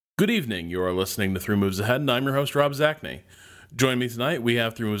Good evening. You are listening to Three Moves Ahead, and I'm your host, Rob Zachney. Joining me tonight, we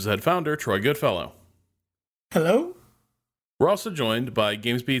have Three Moves Ahead founder, Troy Goodfellow. Hello? We're also joined by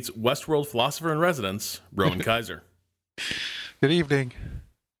GamesBeat's Westworld philosopher-in-residence, Rowan Kaiser. Good evening.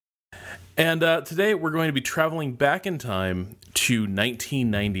 And today we're going to be traveling back in time to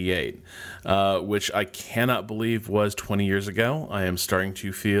 1998, which I cannot believe was 20 years ago. I am starting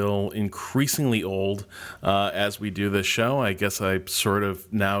to feel increasingly old as we do this show. I guess I sort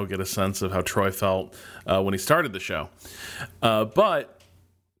of now get a sense of how Troy felt when he started the show. But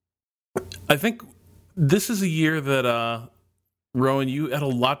I think this is a year that, Rowan, you had a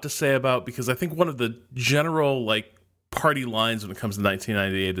lot to say about, because I think one of the general, party lines when it comes to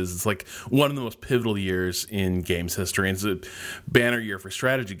 1998 is it's like one of the most pivotal years in games history, and it's a banner year for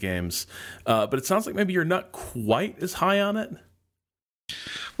strategy games. But it sounds like maybe you're not quite as high on it.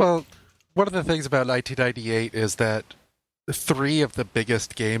 Well, one of the things about 1998 is that three of the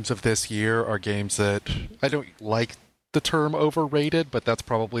biggest games of this year are games that I don't like the term overrated, but that's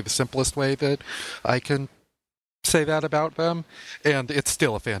probably the simplest way that I can say that about them, and it's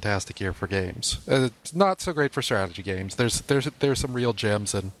still a fantastic year for games. It's not so great for strategy games. There's some real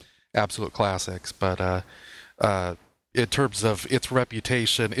gems and absolute classics, but in terms of its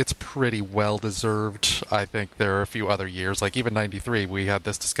reputation, it's pretty well deserved. I think there are a few other years, like even 93, we had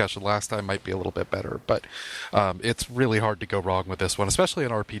this discussion last time, might be a little bit better, but it's really hard to go wrong with this one, especially in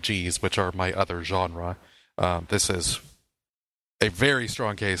RPGs, which are my other genre. This is a very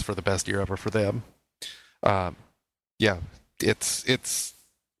strong case for the best year ever for them. Yeah, it's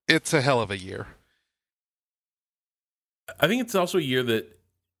a hell of a year. I think it's also a year that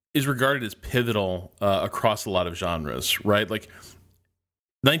is regarded as pivotal across a lot of genres, right? Like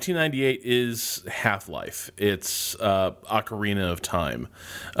 1998 is Half-Life. It's Ocarina of Time.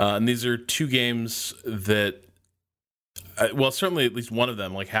 And these are two games that, well, certainly at least one of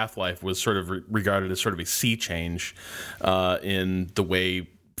them, like Half-Life, was sort of regarded as sort of a sea change in the way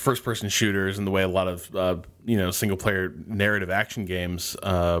first-person shooters and the way a lot of single-player narrative action games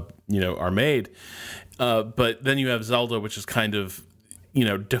are made. But then you have Zelda, which is kind of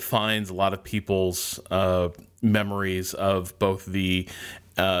defines a lot of people's memories of both the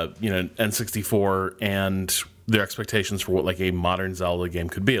N64 and their expectations for what like a modern Zelda game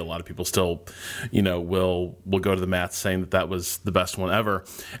could be. A lot of people still will go to the mat saying that was the best one ever.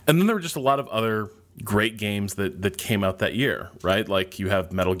 And then there were just a lot of other great games that came out that year, right? Like you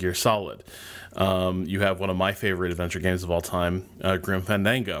have Metal Gear Solid. You have one of my favorite adventure games of all time, Grim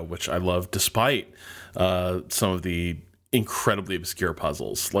Fandango, which I love despite some of the incredibly obscure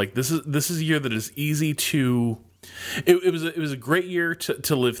puzzles. Like this is a year that is easy to. It was a great year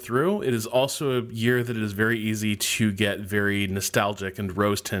to live through. It is also a year that it is very easy to get very nostalgic and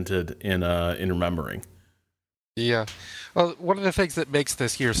rose tinted in remembering. Yeah. Well, one of the things that makes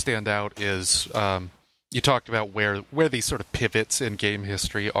this year stand out is you talked about where these sort of pivots in game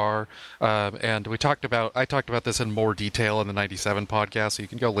history are, and I talked about this in more detail in the 97 podcast, so you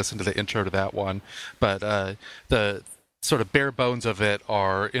can go listen to the intro to that one. But the sort of bare bones of it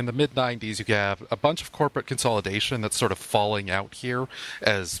are in the mid-90s, you have a bunch of corporate consolidation that's sort of falling out here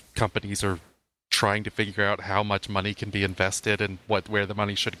as companies are trying to figure out how much money can be invested and where the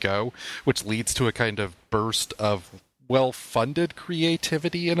money should go, which leads to a kind of burst of well-funded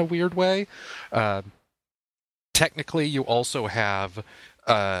creativity in a weird way. Technically, you also have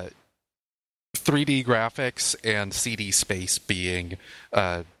 3D graphics and CD space being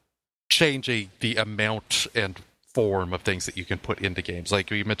changing the amount and form of things that you can put into games. Like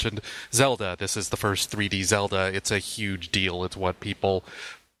you mentioned Zelda, this is the first 3D Zelda. It's a huge deal. It's what people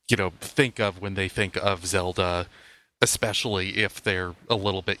think of when they think of Zelda, especially if they're a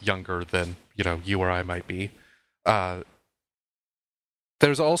little bit younger than, you or I might be.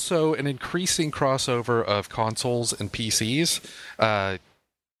 There's also an increasing crossover of consoles and PCs.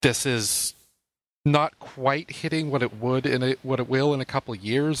 This is not quite hitting what it will in a couple of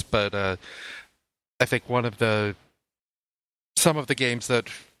years, but I think some of the games that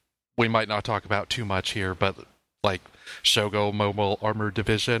we might not talk about too much here, but like Shogo Mobile Armored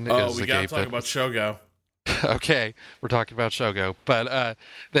Division is a game that... Oh, we gotta talk about Shogo. Okay, we're talking about Shogo. But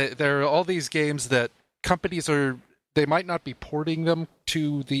there are all these games that companies they might not be porting them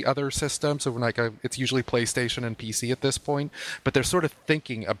to the other systems, so it's usually PlayStation and PC at this point, but they're sort of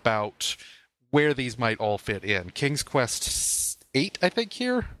thinking about where these might all fit in. King's Quest 8, I think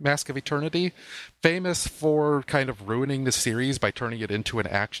here, Mask of Eternity, famous for kind of ruining the series by turning it into an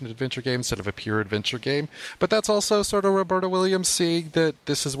action-adventure game instead of a pure adventure game. But that's also sort of Roberta Williams seeing that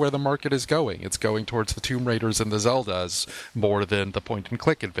this is where the market is going. It's going towards the Tomb Raiders and the Zeldas more than the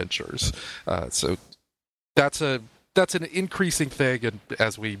point-and-click adventures. So that's a that's an increasing thing, and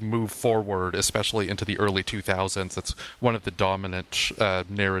as we move forward, especially into the early 2000s, that's one of the dominant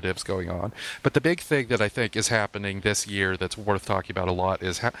narratives going on. But the big thing that I think is happening this year that's worth talking about a lot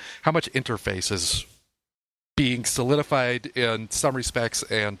is how much interface is being solidified in some respects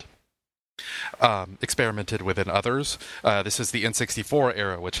and experimented with in others. This is the N64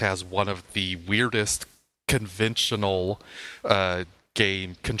 era, which has one of the weirdest conventional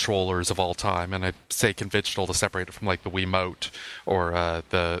game controllers of all time, and I say conventional to separate it from like the Wiimote or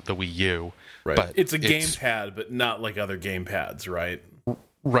the Wii U. Right. But it's a gamepad, but not like other gamepads, right?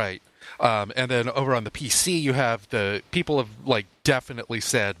 Right. And then over on the PC, you have the people have like definitely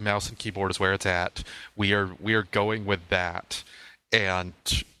said mouse and keyboard is where it's at. We are going with that, and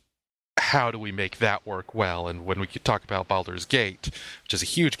how do we make that work well? And when we talk about Baldur's Gate, which is a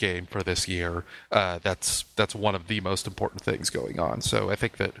huge game for this year, that's one of the most important things going on. So I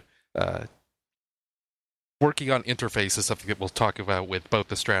think that working on interface is something that we'll talk about with both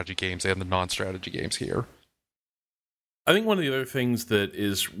the strategy games and the non-strategy games here. I think one of the other things that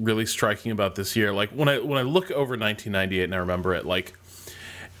is really striking about this year, like when I look over 1998 and I remember it, like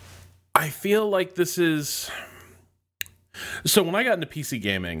I feel like this is. So when I got into PC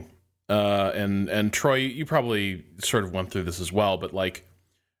gaming, and Troy, you probably sort of went through this as well, but like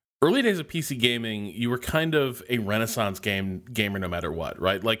early days of PC gaming, you were kind of a Renaissance gamer no matter what,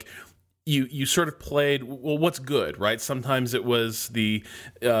 right? Like you sort of played, well, what's good, right? Sometimes it was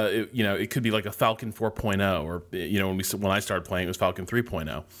it could be like a Falcon 4.0, or when I started playing, it was Falcon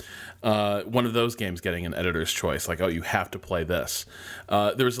 3.0. One of those games getting an editor's choice, like, oh, you have to play this.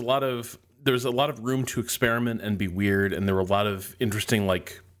 There was a lot of room to experiment and be weird, and there were a lot of interesting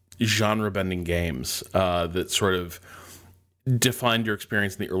like genre-bending games that sort of defined your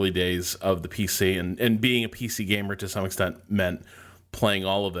experience in the early days of the PC, and being a PC gamer to some extent meant playing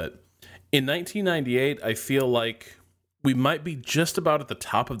all of it. In 1998, I feel like we might be just about at the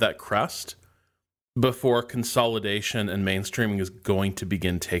top of that crest before consolidation and mainstreaming is going to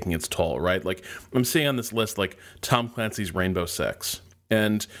begin taking its toll, right? Like I'm seeing on this list, like Tom Clancy's Rainbow Six.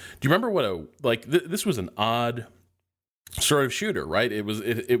 And do you remember what this was an odd sort of shooter, right? It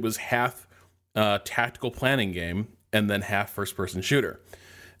was half tactical planning game and then half first-person shooter.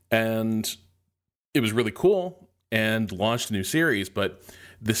 And it was really cool and launched a new series, but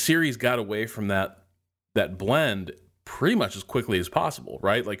the series got away from that blend pretty much as quickly as possible,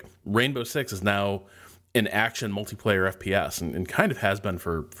 right? Like Rainbow Six is now an action multiplayer FPS and kind of has been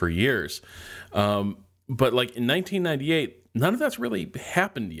for years. But like in 1998, none of that's really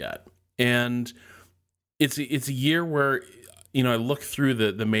happened yet. And it's a year where, I look through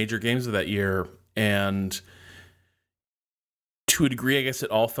the major games of that year, and to a degree, I guess it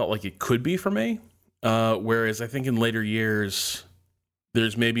all felt like it could be for me. Whereas I think in later years,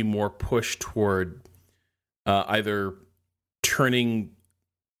 there's maybe more push toward either turning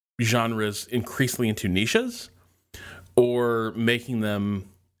genres increasingly into niches or making them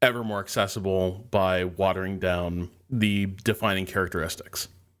ever more accessible by watering down the defining characteristics.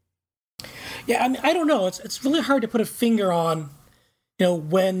 Yeah, I mean, I don't know. It's really hard to put a finger on,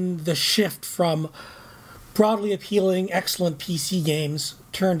 when the shift from broadly appealing, excellent PC games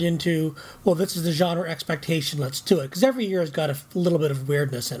turned into, well, this is the genre expectation, let's do it. Because every year has got a little bit of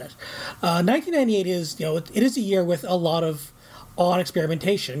weirdness in it. 1998 is, it is a year with a lot of odd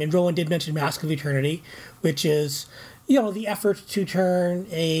experimentation. I mean, Rowan did mention Mask of Eternity, which is, the effort to turn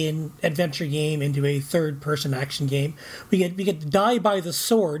an adventure game into a third-person action game. We get Die by the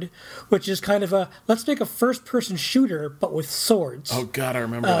Sword, which is kind of let's make a first-person shooter, but with swords. Oh, God, I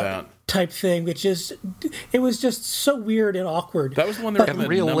remember that. Type thing, it was just so weird and awkward. That was the one that and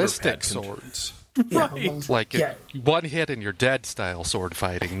realistic swords. Right. One hit and you're dead style sword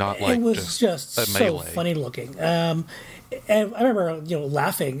fighting, not like it was just a so melee. Funny looking. And I remember,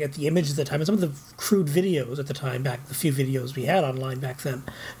 laughing at the images at the time, and some of the crude videos at the time, back the few videos we had online back then.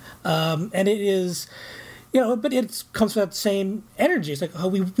 And it is, but it comes from that same energy. It's like, oh,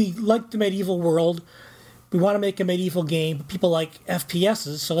 we like the medieval world. We want to make a medieval game, but people like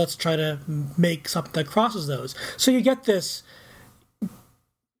FPSs, so let's try to make something that crosses those. So you get this,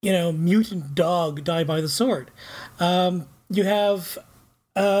 mutant dog Die by the Sword. You have,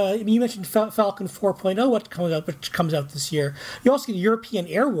 you mentioned Falcon 4.0, which comes out this year. You also get European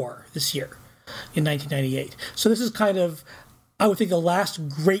Air War this year in 1998. So this is kind of, I would think, the last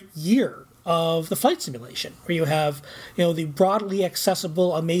great year of the flight simulation, where you have, the broadly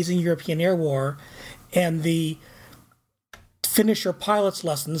accessible, amazing European Air War, and the finish your pilot's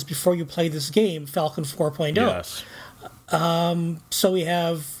lessons before you play this game, Falcon 4.0. Yes. So we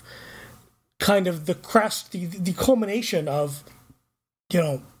have kind of the crest, the culmination of,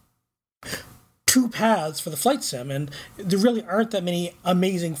 two paths for the flight sim, and there really aren't that many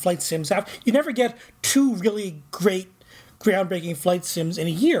amazing flight sims. You never get two really great, groundbreaking flight sims in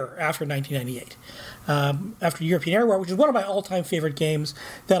a year after 1998. After European Air War, which is one of my all-time favorite games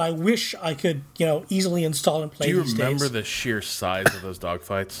that I wish I could, easily install and play these days. Do you remember the sheer size of those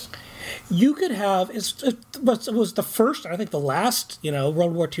dogfights? You could have, it was the first, I think the last,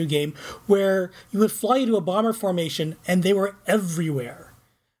 World War II game where you would fly into a bomber formation and they were everywhere.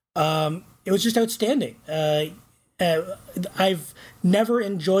 It was just outstanding. I've never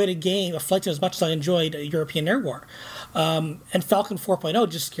enjoyed a flight sim as much as I enjoyed European Air War. And Falcon 4.0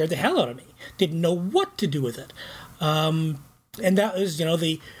 just scared the hell out of me. Didn't know what to do with it. And that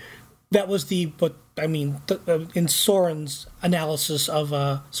was, in Soren's analysis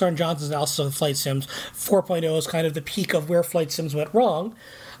of, Soren Johnson's analysis of the flight sims, 4.0 is kind of the peak of where flight sims went wrong.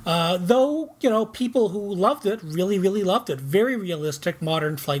 Though, people who loved it really, really loved it. Very realistic,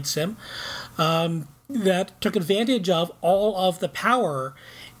 modern flight sim that took advantage of all of the power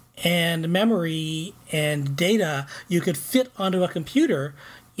and memory and data you could fit onto a computer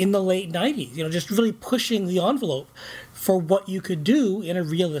in the late 90s. Just really pushing the envelope for what you could do in a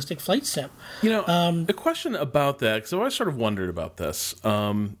realistic flight sim. A question about that, because I always sort of wondered about this.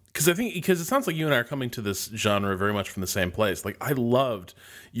 Because it sounds like you and I are coming to this genre very much from the same place. Like, I loved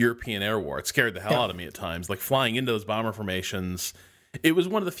European Air War. It scared the hell out of me at times. Like, flying into those bomber formations, it was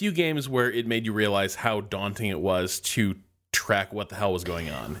one of the few games where it made you realize how daunting it was to track what the hell was going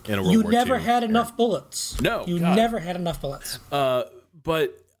on in a World War II. You never had enough bullets. No, you never had enough bullets.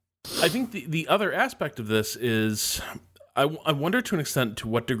 But I think the other aspect of this is, I wonder to an extent to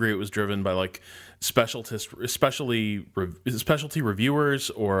what degree it was driven by like specialty reviewers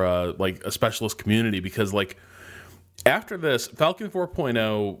or like a specialist community, because like after this, Falcon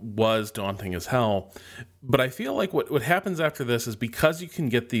 4.0 was daunting as hell, but I feel like what happens after this is, because you can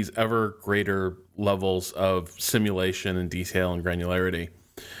get these ever greater levels of simulation and detail and granularity,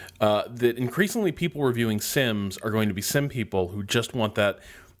 that increasingly people reviewing sims are going to be sim people who just want that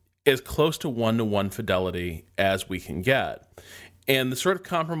as close to one-to-one fidelity as we can get. And the sort of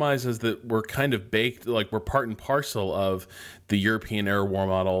compromises that were kind of baked, like, were part and parcel of the European Air War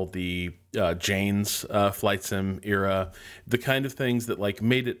model, the Jane's flight sim era, the kind of things that like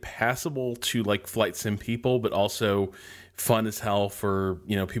made it passable to like flight sim people, but also fun as hell for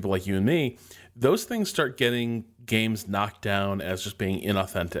people like you and me. Those things start getting games knocked down as just being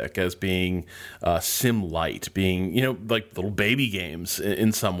inauthentic, as being sim light, being like little baby games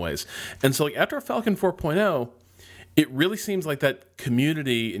in some ways. And so like after Falcon 4.0, it really seems like that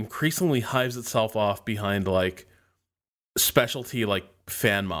community increasingly hives itself off behind like specialty like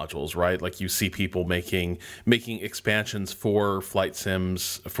fan modules, right? Like you see people making expansions for flight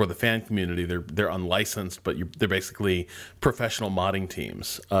sims for the fan community. They're unlicensed, but they're basically professional modding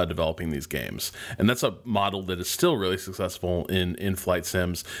teams developing these games, and that's a model that is still really successful in flight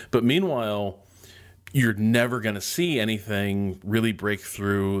sims. But meanwhile, you're never going to see anything really break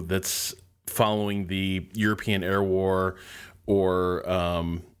through that's following the European Air War or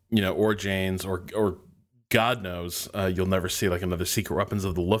or Jane's or God knows you'll never see like another Secret Weapons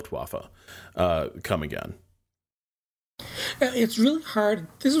of the Luftwaffe come again. It's really hard.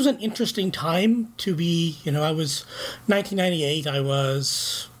 This was an interesting time to be, I was 1998. I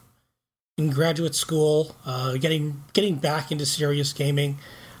was in graduate school, getting back into serious gaming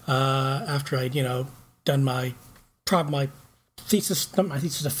after I'd, done my thesis, not my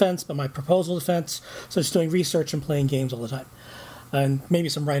thesis defense, but my proposal defense. So just doing research and playing games all the time, and maybe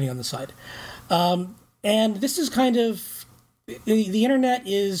some writing on the side. And this is kind of, the internet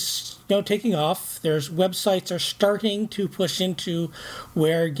is taking off. There's websites are starting to push into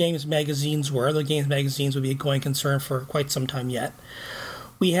where games magazines were. The games magazines would be a going concern for quite some time yet.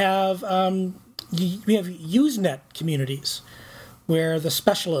 We have Usenet communities where the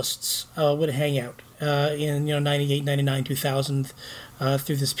specialists would hang out in 98, 99, 2000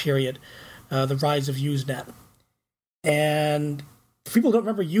 through this period, the rise of Usenet. And if people don't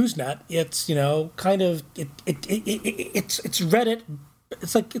remember Usenet, it's kind of it's Reddit.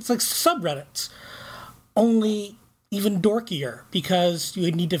 It's like subreddits, only even dorkier, because you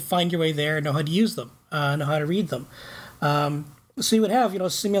would need to find your way there and know how to use them, know how to read them. So you would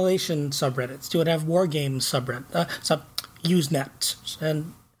have simulation subreddits. You would have war games Usenets,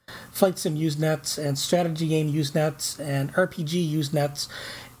 and flight sim Usenets, and strategy game Usenets, and RPG Usenets,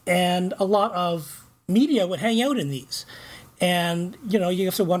 and a lot of media would hang out in these. And, you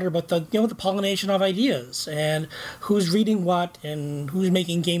have to wonder about the pollination of ideas and who's reading what and who's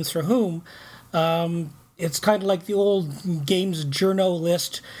making games for whom. It's kind of like the old games journo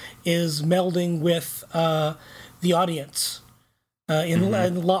list is melding with the audience. In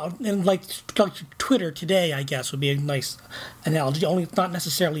like Twitter today, I guess would be a nice analogy. Only it's not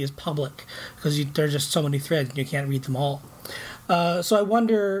necessarily as public because there's just so many threads and you can't read them all. So I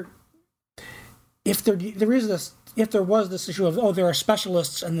wonder if there was this issue of there are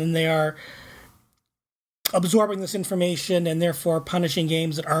specialists and then they are absorbing this information and therefore punishing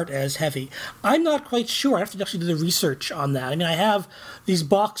games that aren't as heavy. I'm not quite sure. I have to actually do the research on that. I mean, I have these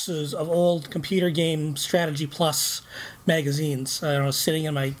boxes of old computer game Strategy Plus magazines, sitting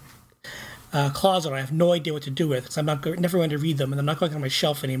in my closet. I have no idea what to do with. So I'm never going to read them, and I'm not going on my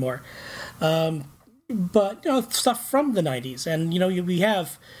shelf anymore. But stuff from the '90s, and we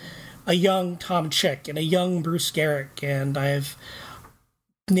have a young Tom Chick and a young Bruce Garrick, and I have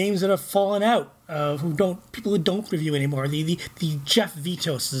names that have fallen out people who don't review anymore. The Jeff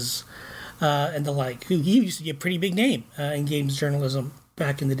Vitoses and the like, who used to be a pretty big name in games journalism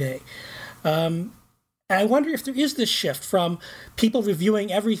back in the day. I wonder if there is this shift from people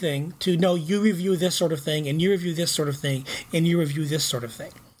reviewing everything to no, you review this sort of thing, and you review this sort of thing, and you review this sort of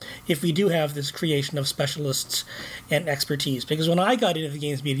thing. If we do have this creation of specialists and expertise. Because when I got into the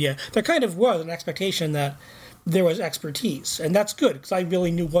games media, there kind of was an expectation that there was expertise. And that's good, because I really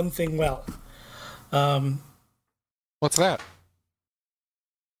knew one thing well. What's that?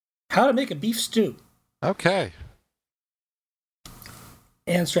 How to make a beef stew. Okay.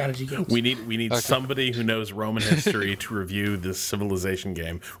 And strategy games. We need somebody who knows Roman history to review this Civilization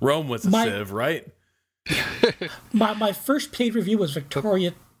game. Rome was a civ, right? My first paid review was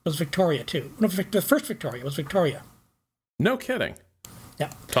Victoria too. No, the first Victoria was Victoria. No kidding.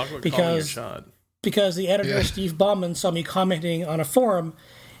 Yeah. Talk about calling your shot. Because the editor, Steve Bauman, saw me commenting on a forum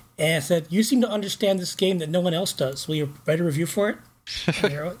and said, "You seem to understand this game that no one else does. Will you write a review for it?"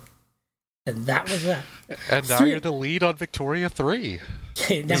 And that was that. And now you're the lead on Victoria 3.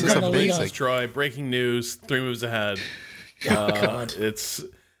 Okay, this is amazing. Troy, breaking news, 3 moves ahead. God. It's...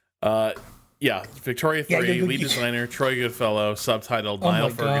 Victoria 3, lead designer, Troy Goodfellow, subtitled,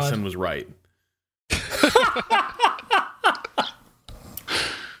 Niall Ferguson was right.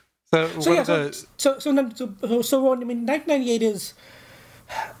 So 1998 is...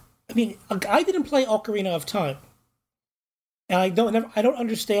 I didn't play Ocarina of Time. And I don't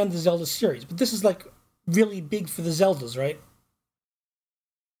understand the Zelda series, but this is like really big for the Zeldas, right?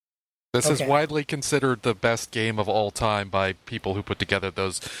 This is widely considered the best game of all time by people who put together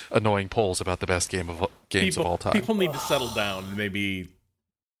those annoying polls about the best games of all time. People need to settle down, maybe.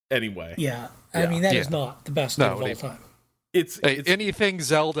 Anyway. Yeah, I mean, that is not the best game of all time. It's anything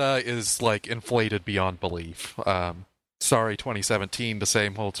Zelda is like inflated beyond belief. Sorry, 2017, the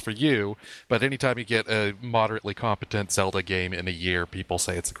same holds for you, but anytime you get a moderately competent Zelda game in a year, people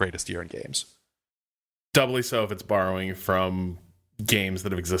say it's the greatest year in games. Doubly so if it's borrowing from games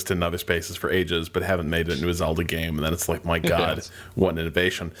that have existed in other spaces for ages but haven't made it into a Zelda game, and then it's like, my God, what an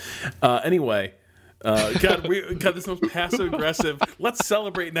innovation. Anyway, God, we got this most passive-aggressive, let's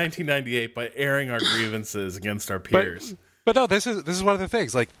celebrate 1998 by airing our grievances against our peers. But no, this is one of the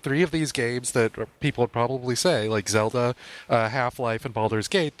things. Like 3 of these games that people would probably say, like Zelda, Half-Life, and Baldur's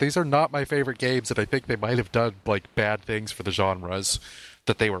Gate, these are not my favorite games, and I think they might have done like bad things for the genres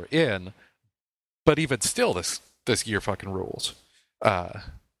that they were in. But even still, this year fucking rules.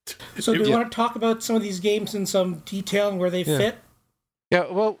 So do you want to talk about some of these games in some detail and where they fit? Yeah,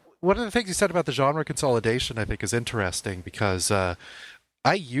 well, one of the things you said about the genre consolidation I think is interesting because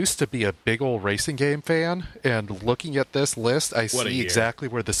I used to be a big old racing game fan, and looking at this list, I see exactly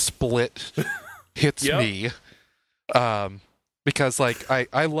where the split hits me. Because like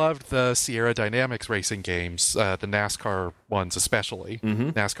I loved the Sierra Dynamics racing games, the NASCAR ones especially.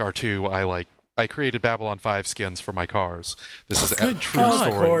 NASCAR 2, I created Babylon 5 skins for my cars. This is a true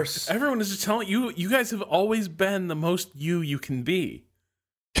story. Of course. Everyone is just telling you, you guys have always been the most you can be.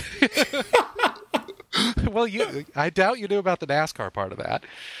 Well, I doubt you knew about the NASCAR part of that.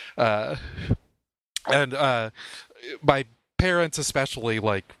 And my parents especially,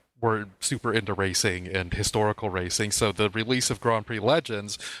 were super into racing and historical racing, so the release of Grand Prix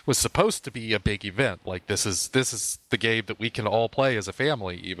Legends was supposed to be a big event. Like, this is the game that we can all play as a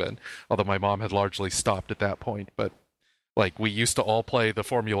family, even. Although my mom had largely stopped at that point, but we used to all play the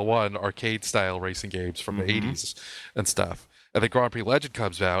Formula One arcade-style racing games from the 80s and stuff. And the Grand Prix Legend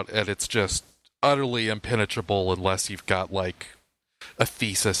comes out, and it's just utterly impenetrable unless you've got, a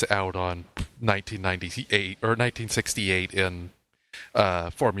thesis out on 1998 or 1968 in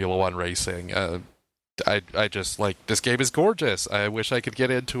Formula One racing. I just this game is gorgeous. I wish I could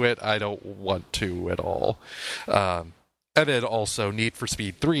get into it. I don't want to at all. And then also Need for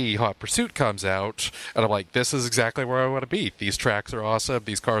Speed 3 Hot Pursuit comes out, and I'm like, this is exactly where I want to be. These tracks are awesome.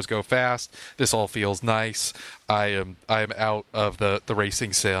 These cars go fast. This all feels nice. I am out of the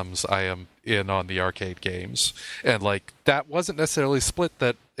racing sims. I am in on the arcade games. And like that wasn't necessarily split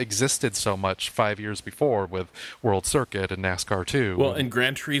that existed so much 5 years before with World Circuit and NASCAR 2. Well, and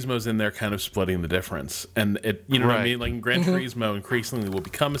Gran Turismo's in there kind of splitting the difference. And it, you know what I mean? Like Gran Turismo increasingly will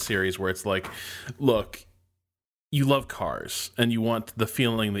become a series where it's like, look, you love cars and you want the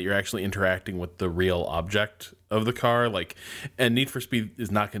feeling that you're actually interacting with the real object of the car, like, and Need for Speed is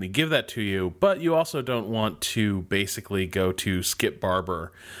not going to give that to you, but you also don't want to basically go to Skip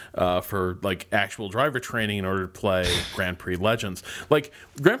Barber for like actual driver training in order to play Grand Prix Legends. Like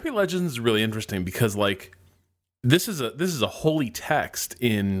Grand Prix Legends is really interesting because like this is a holy text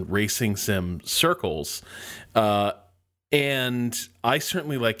in racing sim circles. And I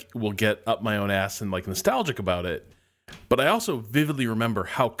certainly like will get up my own ass and like nostalgic about it, but I also vividly remember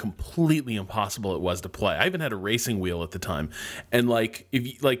how completely impossible it was to play. I even had a racing wheel at the time, and like if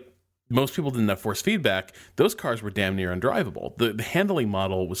you, like most people didn't have force feedback, those cars were damn near undrivable. The handling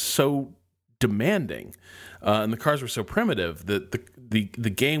model was so demanding, and the cars were so primitive that the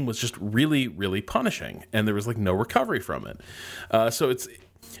game was just really really punishing, and there was like no recovery from it. So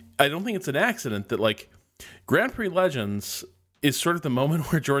I don't think it's an accident that like Grand Prix Legends is sort of the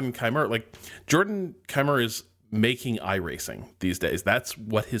moment where Jordan Keimer is making iRacing these days. That's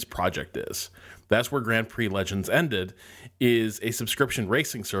what his project is. That's where Grand Prix Legends ended, is a subscription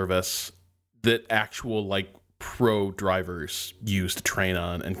racing service that actual like pro drivers use to train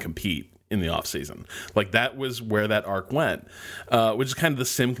on and compete in the off season. Like that was where that arc went, which is kind of the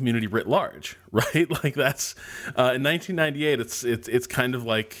sim community writ large, right? Like that's in 1998. It's kind of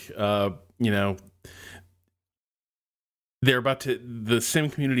like the sim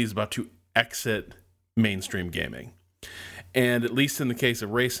community is about to exit mainstream gaming. And at least in the case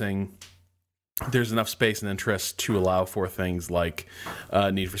of racing, there's enough space and interest to allow for things like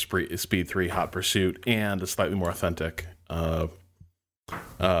Need for Speed 3 Hot Pursuit and a slightly more authentic Gran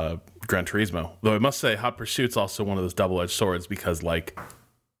Turismo. Though I must say, Hot Pursuit's also one of those double-edged swords because, like,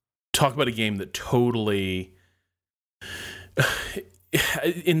 talk about a game that totally...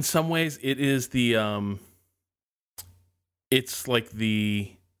 in some ways, it is the... it's like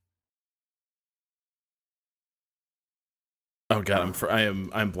the... Oh god,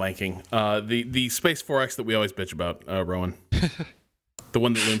 I'm blanking. The Space 4X that we always bitch about, Rowan. The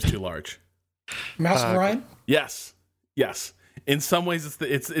one that looms too large. Mouse of Orion? Yes. In some ways,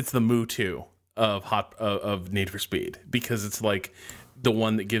 it's the Mu 2 of Need for Speed, because it's like the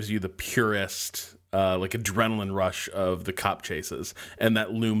one that gives you the purest like adrenaline rush of the cop chases, and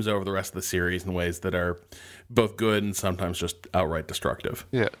that looms over the rest of the series in ways that are both good and sometimes just outright destructive.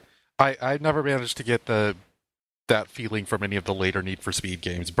 Yeah, I never managed to get that feeling from any of the later Need for Speed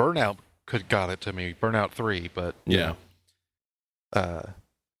games. Burnout got it to me. Burnout 3, but yeah.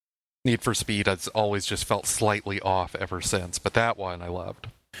 Need for Speed has always just felt slightly off ever since, but that one I loved.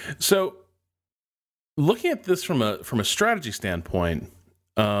 So, looking at this from a strategy standpoint,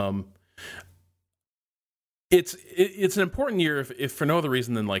 it's an important year if for no other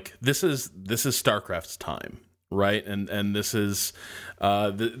reason than like this is Starcraft's time, right? And this is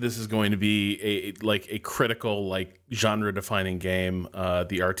going to be a critical like genre defining game.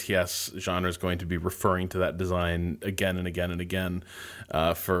 The RTS genre is going to be referring to that design again and again and again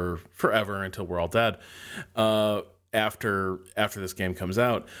for forever until we're all dead. After this game comes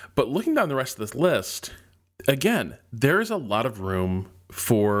out, but looking down the rest of this list, again, there is a lot of room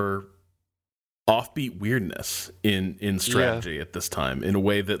for offbeat weirdness in strategy at this time, in a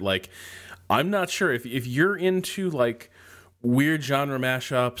way that like I'm not sure if you're into like weird genre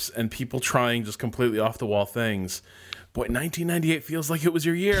mashups and people trying just completely off the wall things. Boy, 1998 feels like it was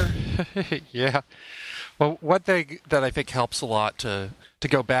your year. Yeah. Well, one thing that I think helps a lot to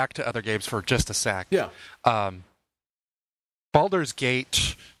go back to other games for just a sec. Yeah. Baldur's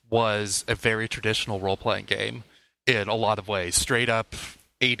Gate was a very traditional role-playing game in a lot of ways. Straight up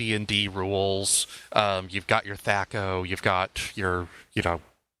AD&D rules. You've got your THAC0, you've got your,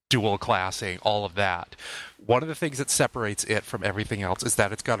 dual classing, all of that. One of the things that separates it from everything else is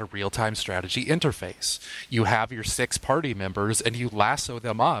that it's got a real-time strategy interface. You have your 6 party members, and you lasso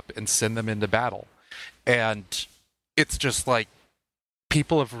them up and send them into battle. And it's just like,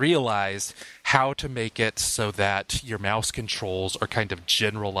 people have realized how to make it so that your mouse controls are kind of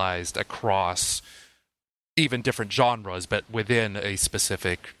generalized across even different genres, but within a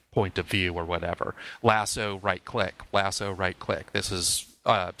specific point of view or whatever. Lasso, right click. Lasso, right click. This is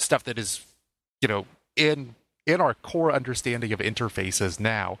stuff that is, in in our core understanding of interfaces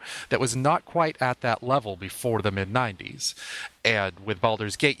now that was not quite at that level before the mid-90s. And with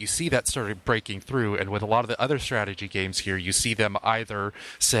Baldur's Gate, you see that started breaking through, and with a lot of the other strategy games here, you see them either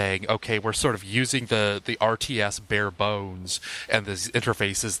saying, okay, we're sort of using the RTS bare bones and the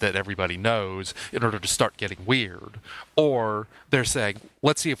interfaces that everybody knows in order to start getting weird, or they're saying,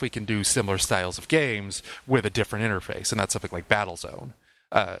 let's see if we can do similar styles of games with a different interface, and that's something like Battlezone.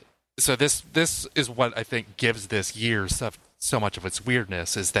 So this is what I think gives this year so much of its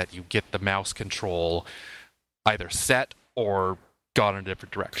weirdness, is that you get the mouse control either set or gone in a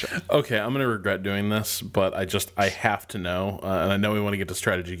different direction. Okay, I'm going to regret doing this, but I have to know, and I know we want to get to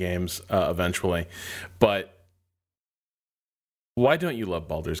strategy games eventually, but why don't you love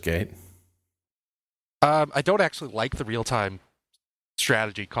Baldur's Gate? I don't actually like the real-time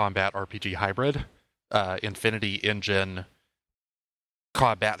strategy combat RPG hybrid. Infinity Engine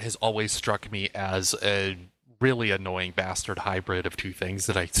combat has always struck me as a really annoying bastard hybrid of two things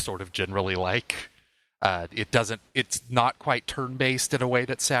that I sort of generally like. It's not quite turn-based in a way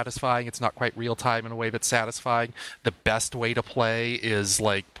that's satisfying. It's not quite real-time in a way that's satisfying. The best way to play is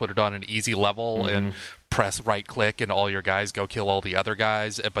like put it on an easy level and press right-click and all your guys go kill all the other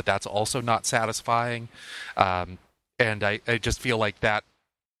guys, but that's also not satisfying. And I just feel like that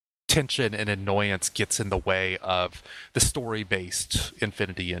tension and annoyance gets in the way of the story-based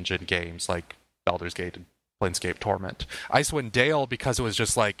Infinity Engine games like Baldur's Gate and Planescape Torment. Icewind Dale, because it was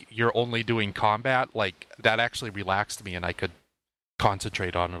just like you're only doing combat, like that actually relaxed me and I could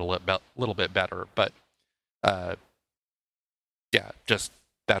concentrate on it a little bit better. But yeah, just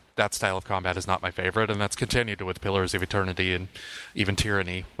that style of combat is not my favorite, and that's continued with Pillars of Eternity and even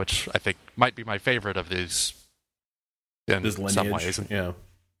Tyranny, which I think might be my favorite of these in some ways.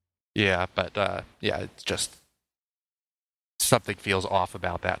 Yeah, but it's just something feels off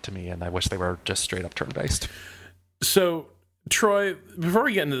about that to me, and I wish they were just straight up turn-based. So, Troy, before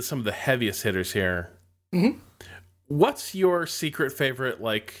we get into some of the heaviest hitters here, what's your secret favorite,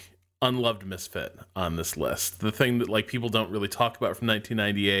 like, unloved misfit on this list? The thing that, like, people don't really talk about from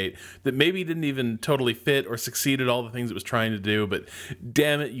 1998 that maybe didn't even totally fit or succeed at all the things it was trying to do, but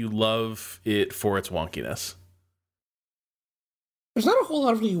damn it, you love it for its wonkiness. There's not a whole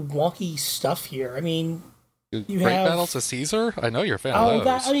lot of really wonky stuff here. I mean, you Great have Battles of Caesar. I know you're a fan of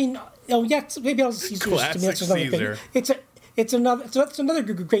those. Great Battles of Caesar. Classic Caesar. It's another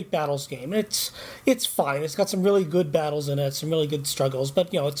Great Battles game. It's fine. It's got some really good battles in it, some really good struggles.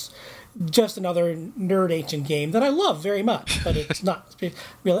 But it's just another nerd ancient game that I love very much. But it's not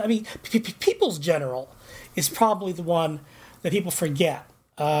really. I mean, People's General is probably the one that people forget.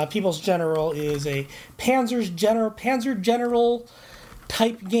 People's General is a Panzer General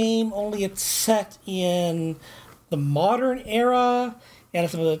type game, only it's set in the modern era, and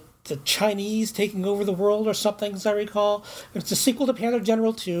it's the Chinese taking over the world or something, as I recall. It's a sequel to Panzer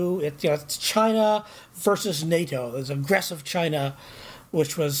General 2. It's China versus NATO. There's aggressive China,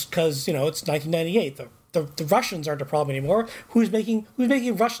 which was because it's 1998. The Russians aren't a problem anymore. Who's making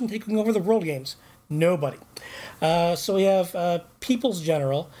Russian taking over the world games? Nobody. So we have People's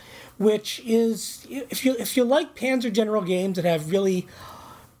General, which is, if you like Panzer General games that have really...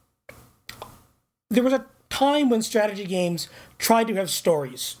 There was a time when strategy games tried to have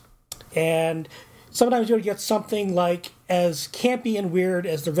stories, and sometimes you would get something like as campy and weird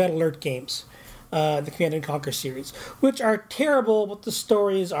as the Red Alert games, the Command & Conquer series, which are terrible, but the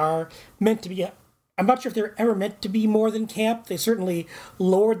stories are meant to be... I'm not sure if they're ever meant to be more than camp. They certainly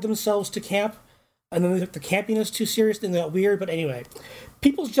lowered themselves to camp, and then they took the campiness too seriously and they got weird. But anyway,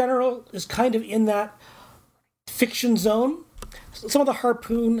 People's General is kind of in that fiction zone. Some of the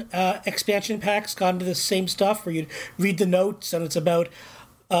Harpoon expansion packs got into the same stuff where you'd read the notes and it's about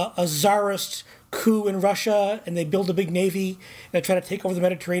a czarist coup in Russia and they build a big navy and they try to take over the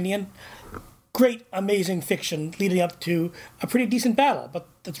Mediterranean. Great, amazing fiction leading up to a pretty decent battle. But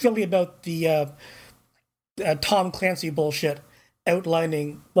it's really about the Tom Clancy bullshit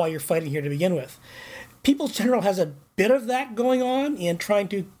outlining why you're fighting here to begin with. People's General has a bit of that going on in trying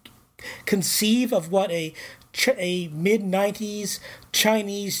to conceive of what a mid-90s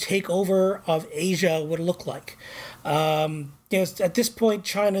Chinese takeover of Asia would look like. At this point,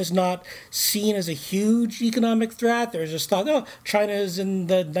 China is not seen as a huge economic threat. There's just thought, China is in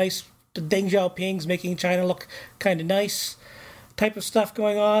the Deng Xiaoping's making China look kind of nice type of stuff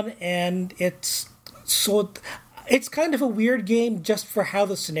going on, and it's kind of a weird game just for how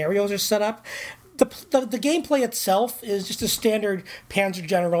the scenarios are set up. The gameplay itself is just a standard Panzer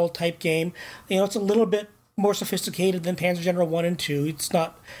General type game. It's a little bit more sophisticated than Panzer General 1 and 2. It's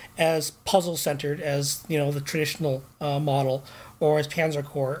not as puzzle-centered as, the traditional model or as Panzer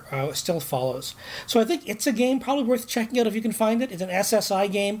Corps still follows. So I think it's a game probably worth checking out if you can find it. It's an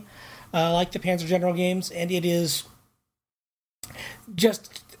SSI game, like the Panzer General games, and it is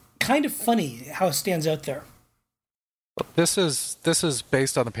just kind of funny how it stands out there. This is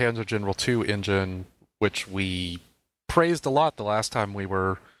based on the Panzer General 2 engine, which we praised a lot the last time we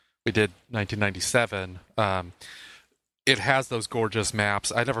did 1997. It has those gorgeous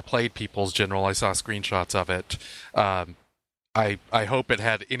maps. I never played People's General. I saw screenshots of it. I hope it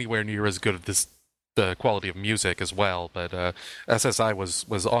had anywhere near as good of the quality of music as well. But SSI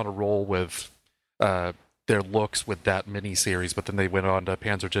was on a roll with their looks with that mini-series, but then they went on to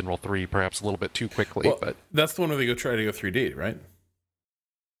Panzer General 3 perhaps a little bit too quickly. Well, but that's the one where they try to go 3D, right?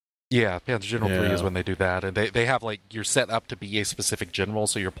 Yeah, Panzer General 3 is when they do that. And they have, like, you're set up to be a specific general,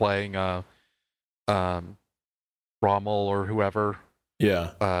 so you're playing Rommel or whoever.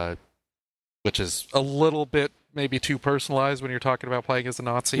 Yeah. Which is a little bit maybe too personalized when you're talking about playing as a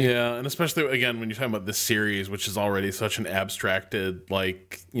Nazi. Yeah, and especially, again, when you're talking about this series, which is already such an abstracted,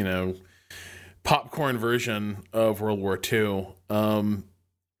 like, you know, popcorn version of World War II.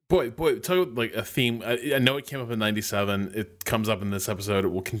 Boy, talk about like a theme. I know it came up in 97. It comes up in this episode. It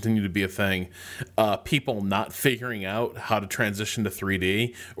will continue to be a thing. People not figuring out how to transition to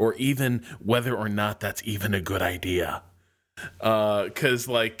 3D, or even whether or not that's even a good idea. Because,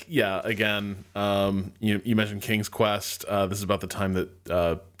 like, yeah, again, you mentioned King's Quest. This is about the time that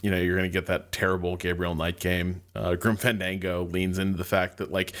you're going to get that terrible Gabriel Knight game. Grim Fandango leans into the fact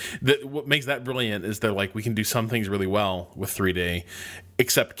that, like, what makes that brilliant is they're like, we can do some things really well with 3D,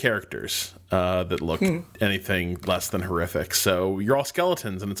 except characters that look anything less than horrific. So you're all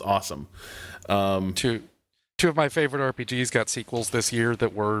skeletons, and it's awesome. Two of my favorite RPGs got sequels this year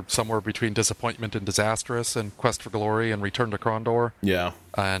that were somewhere between Disappointment and Disastrous, and Quest for Glory and Return to Krondor. Yeah.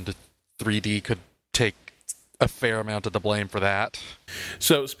 And 3D could take a fair amount of the blame for that.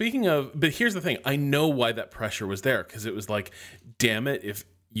 So speaking of, but here's the thing, I know why that pressure was there, because it was like, damn it, if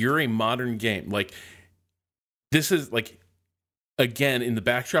you're a modern game, like, this is like, again, in the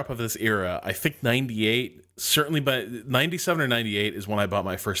backdrop of this era, I think 98, certainly by 97 or 98 is when I bought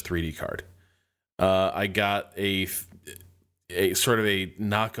my first 3D card. I got a sort of a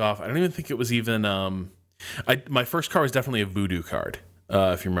knockoff. I don't even think it was even. My first card was definitely a Voodoo card,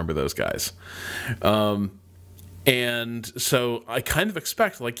 if you remember those guys. And so I kind of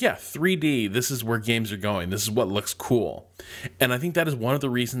expect, like, yeah, 3D, this is where games are going. This is what looks cool. And I think that is one of the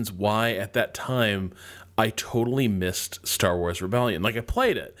reasons why at that time I totally missed Star Wars Rebellion. Like, I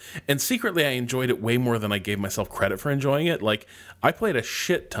played it, and secretly I enjoyed it way more than I gave myself credit for enjoying it. Like, I played a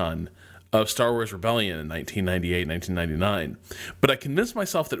shit ton of Star Wars Rebellion in 1998, 1999. But I convinced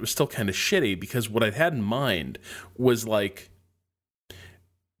myself that it was still kind of shitty, because what I'd had in mind was, like,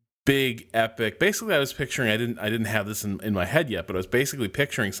 big, epic. Basically, I was picturing, I didn't have this in my head yet, but I was basically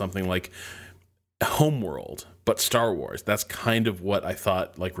picturing something like Homeworld, but Star Wars. That's kind of what I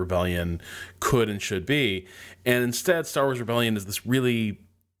thought, like, Rebellion could and should be. And instead, Star Wars Rebellion is this really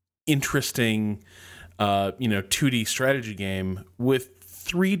interesting, 2D strategy game with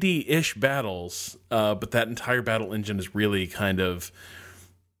 3D-ish battles, but that entire battle engine is really kind of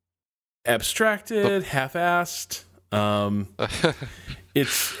abstracted, half-assed.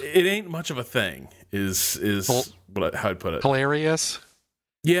 It ain't much of a thing. Is how I'd put it. Hilarious.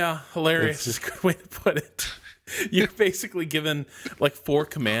 Yeah, hilarious is a good way to put it. You're basically given, like, 4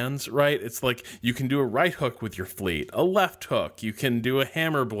 commands, right? It's like you can do a right hook with your fleet, a left hook, you can do a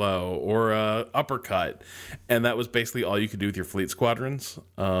hammer blow or a uppercut, and that was basically all you could do with your fleet squadrons.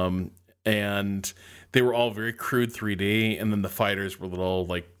 And they were all very crude 3D, and then the fighters were little,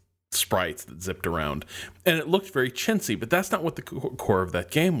 like, sprites that zipped around, and it looked very chintzy. But that's not what the core of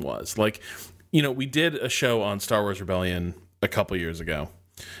that game was. Like, we did a show on Star Wars Rebellion a couple years ago.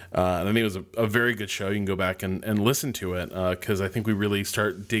 And I think it was a very good show. You can go back and listen to it, because I think we really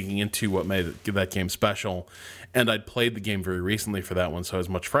start digging into what made that game special. And I'd played the game very recently for that one, so I was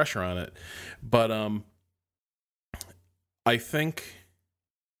much fresher on it. But I think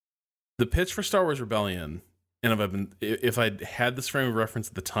the pitch for Star Wars Rebellion, and if I'd had this frame of reference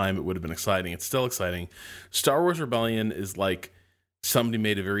at the time, it would have been exciting. It's still exciting. Star Wars Rebellion is like somebody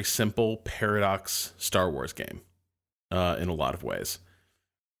made a very simple Paradox Star Wars game, in a lot of ways.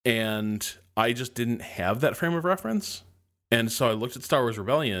 And I just didn't have that frame of reference. And so I looked at Star Wars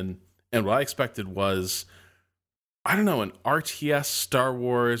Rebellion, and what I expected was, I don't know, an RTS Star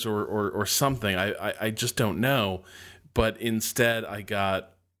Wars or something. I just don't know. But instead I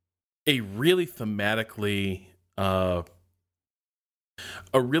got a really thematically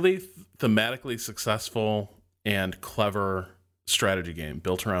successful and clever strategy game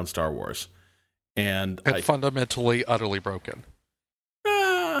built around Star Wars. And fundamentally, utterly broken.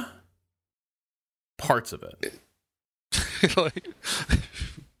 parts of it. Like,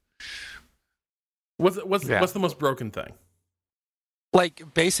 What's the most broken thing?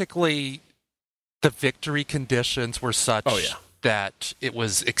 like basically, the victory conditions were such that it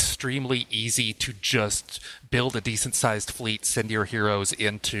was extremely easy to just build a decent-sized fleet, send your heroes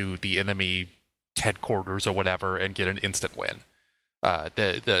into the enemy headquarters or whatever, and get an instant win.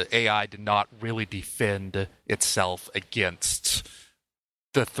 The AI did not really defend itself against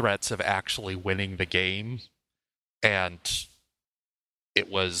the threats of actually winning the game, and it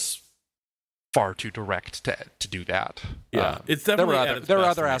was far too direct to do that. Yeah, it's definitely there were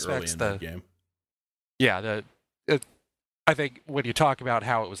other aspects. The game. Yeah, I think when you talk about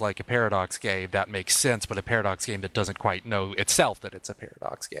how it was like a Paradox game, that makes sense, but a Paradox game that doesn't quite know itself that it's a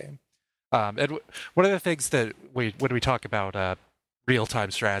Paradox game. And one of the things that when we talk about real-time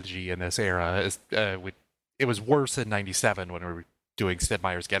strategy in this era is it was worse in '97 when we were doing Sid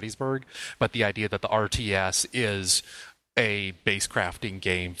Meier's Gettysburg, but the idea that the RTS is a base crafting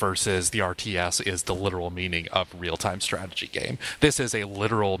game versus the RTS is the literal meaning of real-time strategy game. This is a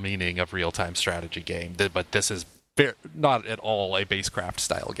literal meaning of real-time strategy game, but this is not at all a base craft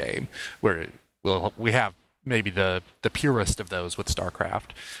style game, where we have maybe the purest of those with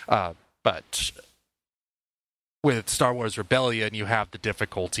Starcraft, but with Star Wars Rebellion, you have the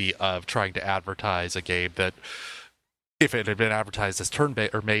difficulty of trying to advertise a game that, if it had been advertised as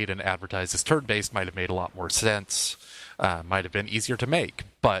turn-based or made and advertised as turn-based, might have made a lot more sense. Might have been easier to make,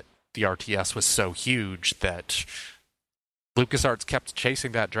 but the RTS was so huge that LucasArts kept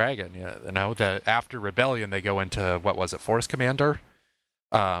chasing that dragon. You know, that after Rebellion, they go into, what was it, Force Commander,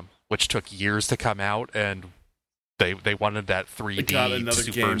 which took years to come out, and they wanted that 3D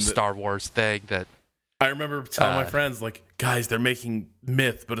super Star Wars thing that. I remember telling my friends, like, guys, they're making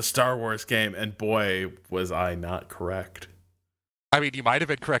Myth, but a Star Wars game, and boy, was I not correct. I mean, you might have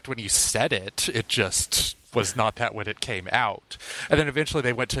been correct when you said it. It just was not that when it came out. And then eventually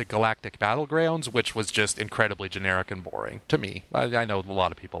they went to Galactic Battlegrounds, which was just incredibly generic and boring to me. I know a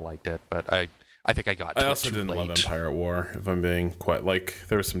lot of people liked it, but I think I got to it too late. I also didn't love Empire at War, if I'm being quite, like,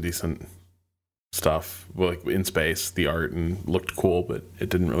 there was some decent stuff, like in space, the art, and looked cool, but it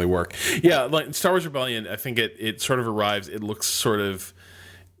didn't really work. Yeah, like Star Wars Rebellion, I think it sort of arrives, it looks sort of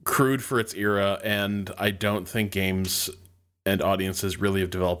crude for its era, and I don't think games and audiences really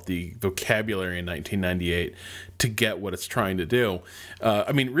have developed the vocabulary in 1998 to get what it's trying to do.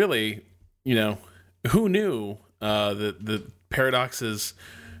 I mean, really, you know, who knew that the Paradox's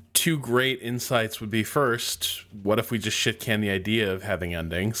two great insights would be, first, what if we just shit-can the idea of having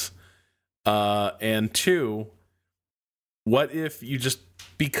endings? And two, what if you just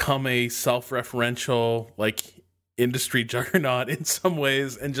become a self-referential, like, industry juggernaut in some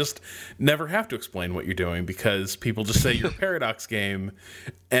ways and just never have to explain what you're doing because people just say you're a Paradox game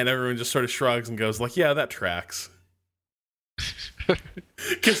and everyone just sort of shrugs and goes like, yeah, that tracks.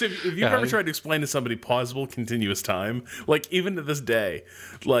 Because if you've ever tried to explain to somebody pausable continuous time, like even to this day,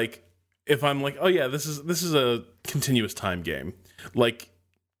 like if I'm like, oh yeah, this is a continuous time game, like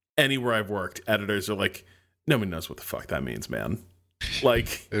anywhere I've worked, editors are like, nobody knows what the fuck that means, man.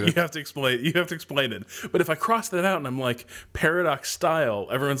 Like you have to explain it. But if I cross that out and I'm like Paradox style,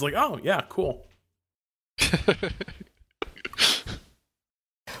 everyone's like, oh yeah, cool.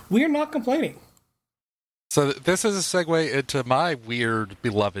 We're not complaining. So this is a segue into my weird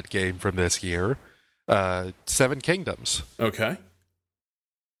beloved game from this year, Seven Kingdoms. Okay.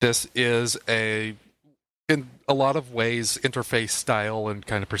 This is in a lot of ways, interface style and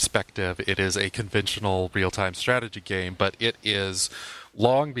kind of perspective, it is a conventional real-time strategy game, but it is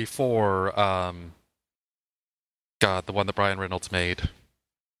long before, the one that Brian Reynolds made,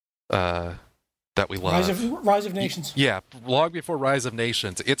 that we love. Rise of Nations. Yeah, long before Rise of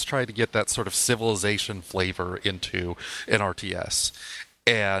Nations, it's trying to get that sort of civilization flavor into an RTS.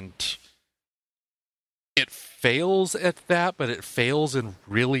 And it fails at that, but it fails in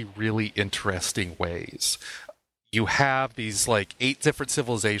really, really interesting ways. You have these, like, 8 different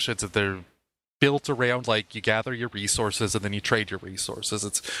civilizations that they're built around, like, you gather your resources and then you trade your resources.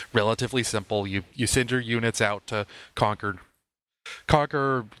 It's relatively simple. You send your units out to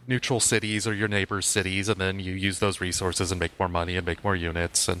conquer neutral cities or your neighbors' cities, and then you use those resources and make more money and make more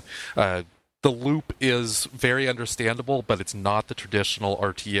units. And the loop is very understandable, but it's not the traditional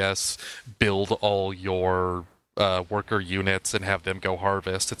RTS build all your worker units and have them go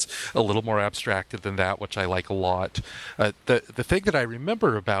harvest. It's a little more abstracted than that, which I like a lot. The thing that I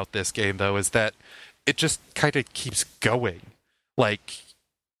remember about this game, though, is that it just kind of keeps going. Like,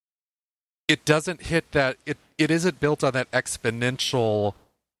 it doesn't hit that... It isn't built on that exponential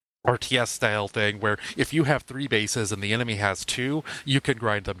RTS style thing where if you have 3 bases and the enemy has 2, you can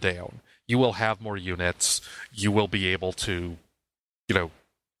grind them down. you will have more units. You will be able to,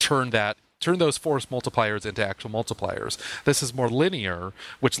 turn those force multipliers into actual multipliers. This is more linear,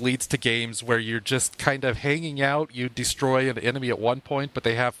 which leads to games where you're just kind of hanging out. You destroy an enemy at one point, but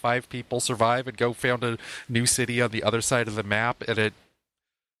they have 5 people survive and go found a new city on the other side of the map, and it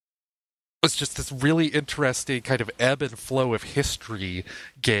was just this really interesting kind of ebb and flow of history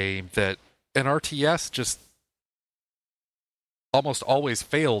game that an RTS just almost always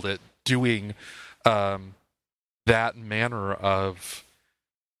failed at doing that manner of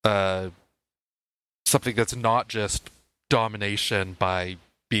something that's not just domination by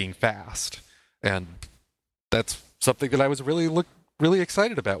being fast. And that's something that I was really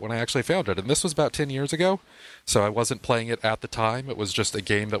excited about when I actually found it. And this was about 10 years ago, so I wasn't playing it at the time. It was just a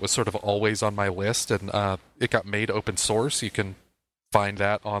game that was sort of always on my list, and it got made open source. You can find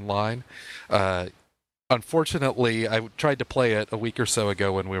that online. Unfortunately, I tried to play it a week or so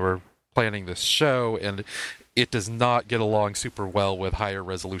ago when we were planning this show, and it does not get along super well with higher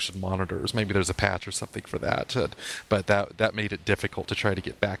resolution monitors. Maybe there's a patch or something for that, but that made it difficult to try to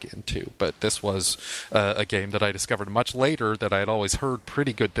get back into. But this was a game that I discovered much later that I had always heard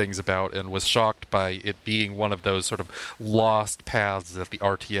pretty good things about, and was shocked by it being one of those sort of lost paths that the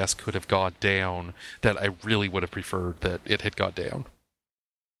RTS could have gone down that I really would have preferred that it had gone down.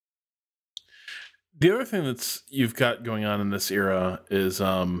 The other thing you've got going on in this era is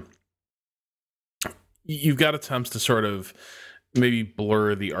you've got attempts to sort of maybe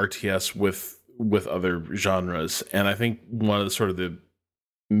blur the RTS with other genres, and I think one of the sort of the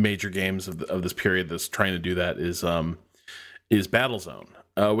major games of this period that's trying to do that is Battlezone,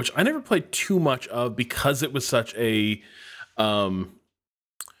 which I never played too much of because it was such a I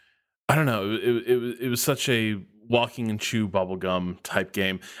don't know, it was such a walking and chew bubblegum type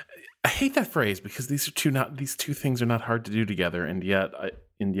game. I hate that phrase because these two things are not hard to do together, and yet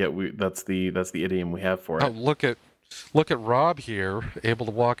that's the idiom we have for it. Oh, look at Rob here, able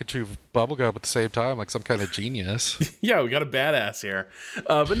to walk and chew bubblegum at the same time, like some kind of genius. Yeah, we got a badass here.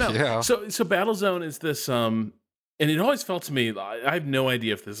 But no, yeah. So Battlezone is this, and it always felt to me, I have no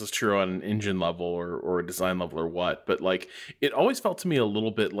idea if this is true on an engine level or a design level or what, but like it always felt to me a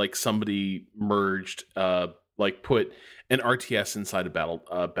little bit like somebody merged, like put an RTS inside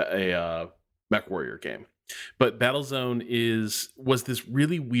a Mech Warrior game. But Battlezone was this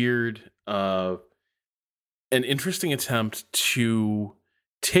really weird, an interesting attempt to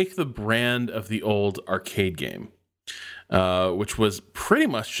take the brand of the old arcade game, which was pretty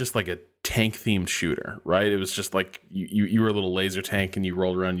much just like a tank-themed shooter, right? It was just like you were a little laser tank and you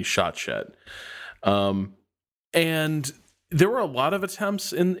rolled around, you shot shit. And there were a lot of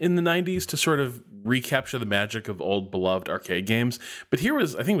attempts in the 90s to sort of recapture the magic of old beloved arcade games. But here I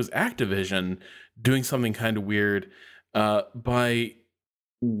think it was Activision doing something kind of weird by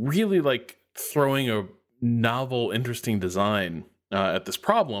really like throwing a novel, interesting design at this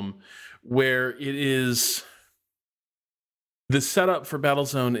problem, where it is the setup for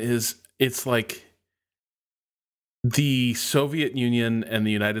Battlezone it's like the Soviet Union and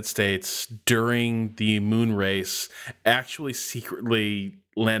the United States during the moon race actually secretly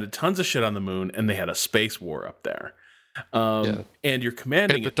landed tons of shit on the moon, and they had a space war up there. And you're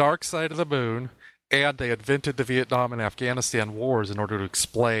commanding the dark side of the moon, and they invented the Vietnam and Afghanistan wars in order to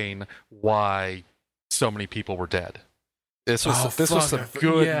explain why so many people were dead. This was some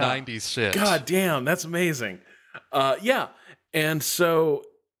good 90s shit. God damn, that's amazing. And so,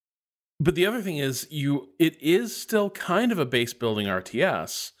 but the other thing is it is still kind of a base building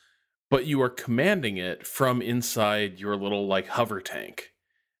RTS, but you are commanding it from inside your little like hover tank.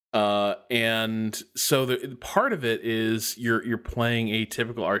 And so the part of it is you're playing a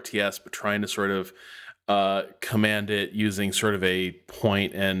typical RTS, but trying to sort of command it using sort of a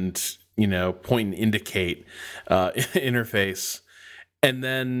point and indicate interface. And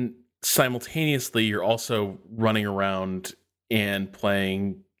then simultaneously, you're also running around and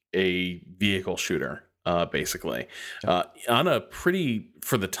playing a vehicle shooter, basically, on a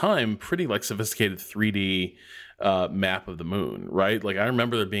for the time, pretty like sophisticated 3D map of the moon, right? Like I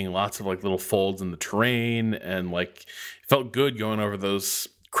remember there being lots of like little folds in the terrain, and like it felt good going over those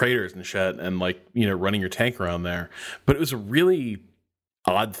craters and shit, and like running your tank around there. But it was a really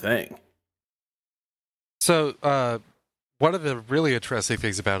odd thing. So one of the really interesting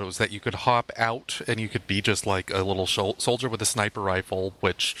things about it was that you could hop out and you could be just like a little soldier with a sniper rifle,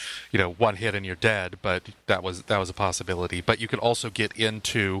 which, one hit and you're dead, but that was a possibility. But you could also get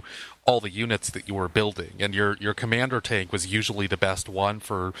into all the units that you were building, and your commander tank was usually the best one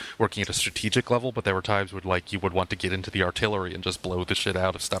for working at a strategic level, but there were times when like you would want to get into the artillery and just blow the shit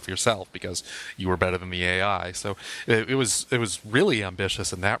out of stuff yourself because you were better than the AI. So it was really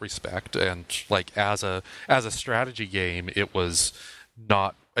ambitious in that respect, and like as a strategy game, it was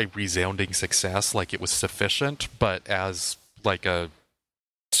not a resounding success. Like it was sufficient, but as like a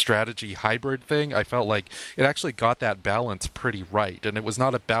strategy hybrid thing, I felt like it actually got that balance pretty right, and it was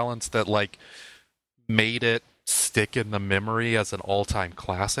not a balance that like made it stick in the memory as an all-time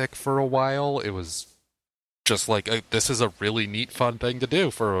classic for a while. It was just like this is a really neat, fun thing to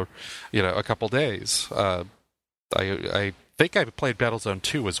do for a couple days. I think I played Battlezone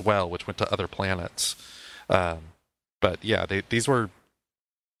 2 as well, which went to other planets. But yeah, these were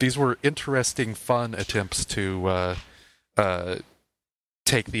interesting, fun attempts to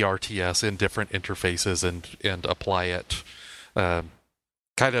take the RTS in different interfaces and apply it,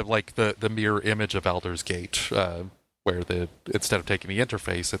 kind of like the mirror image of Baldur's Gate, where instead of taking the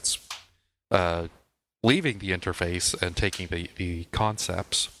interface, it's leaving the interface and taking the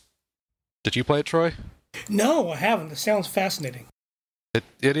concepts. Did you play it, Troy? No, I haven't. It sounds fascinating.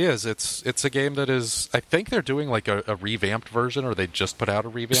 It is. It's a game that is. I think they're doing like a revamped version, or they just put out a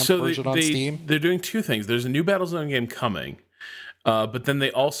revamped version on Steam. They're doing two things. There's a new Battlezone game coming. But then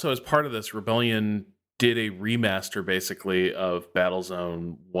they also, as part of this, Rebellion did a remaster, basically, of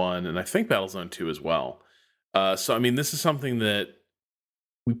Battlezone 1, and I think Battlezone 2 as well. So, I mean, this is something that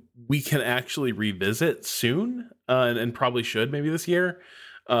we can actually revisit soon, and probably should, maybe this year,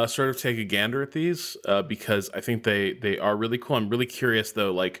 sort of take a gander at these, because I think they are really cool. I'm really curious,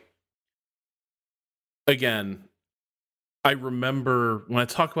 though, like, again, I remember, when I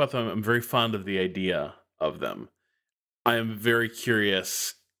talk about them, I'm very fond of the idea of them. I am very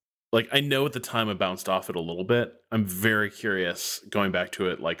curious. Like, I know at the time I bounced off it a little bit. I'm very curious going back to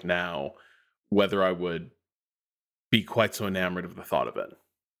it, like now, whether I would be quite so enamored of the thought of it.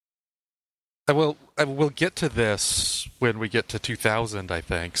 I will get to this when we get to 2000, I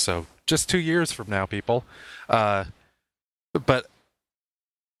think. So just 2 years from now, people. But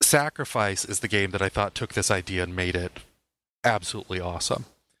Sacrifice is the game that I thought took this idea and made it absolutely awesome.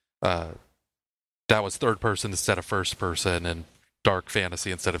 That was third person instead of first person, and dark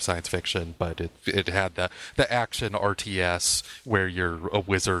fantasy instead of science fiction, but it had the action RTS where you're a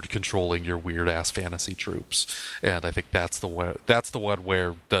wizard controlling your weird ass fantasy troops, and I think that's the one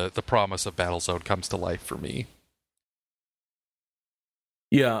where the promise of Battlezone comes to life for me.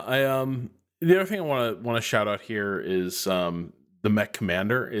 Yeah, the other thing I want to shout out here is the Mech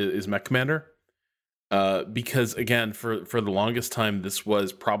Commander is Mech Commander. Because again, for the longest time, this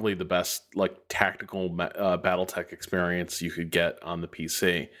was probably the best like tactical BattleTech experience you could get on the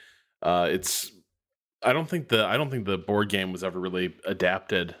PC. I don't think the board game was ever really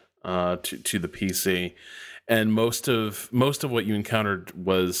adapted to the PC, and most of what you encountered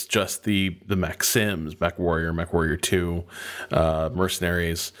was just the mech sims, Mech Warrior 2,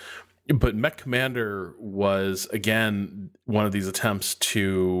 Mercenaries. But Mech Commander was again one of these attempts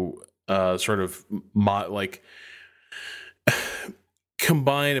to sort of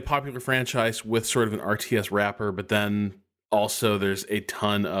combine a popular franchise with sort of an RTS wrapper, but then also there's a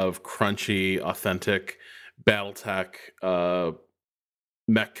ton of crunchy, authentic BattleTech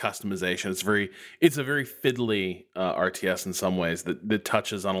mech customization. It's a very fiddly RTS in some ways that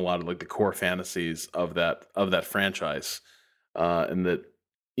touches on a lot of like the core fantasies of that franchise, and that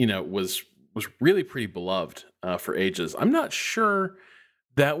was really pretty beloved for ages. I'm not sure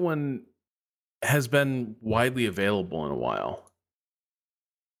that one has been widely available in a while.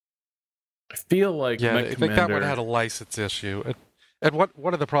 I feel like I Mech think that one Commander had a license issue. And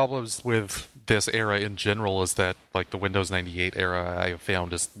one of the problems with this era in general is that like the Windows 98 era I have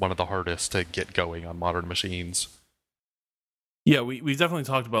found is one of the hardest to get going on modern machines. Yeah, we definitely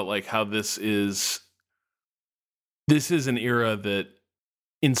talked about like how this is an era that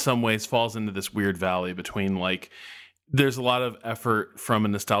in some ways falls into this weird valley between like there's a lot of effort from a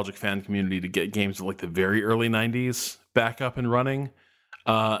nostalgic fan community to get games of like the very early 90s back up and running.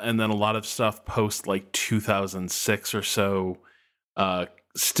 And then a lot of stuff post like 2006 or so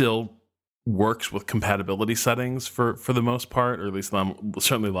still works with compatibility settings for the most part, or at least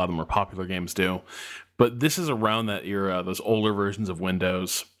certainly a lot of the more popular games do. But this is around that era, those older versions of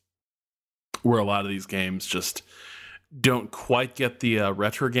Windows, where a lot of these games just don't quite get the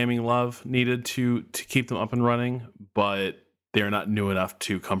retro gaming love needed to keep them up and running, but they're not new enough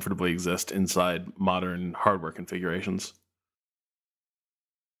to comfortably exist inside modern hardware configurations.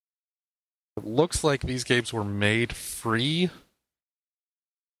 It looks like these games were made free.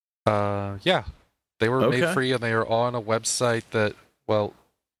 Yeah, they were made free, and they are on a website that, well,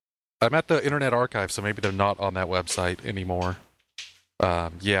 I'm at the Internet Archive, so maybe they're not on that website anymore.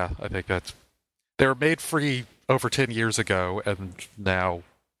 Yeah, I think they were made free over 10 years ago, and now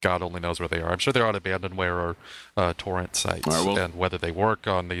God only knows where they are. I'm sure they're on abandonware or torrent sites, right, well, and whether they work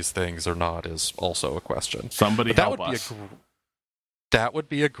on these things or not is also a question. Somebody help us. That would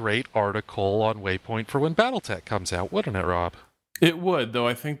be a great article on Waypoint for when BattleTech comes out, wouldn't it, Rob? It would, though.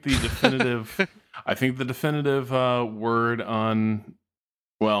 I think the definitive word on,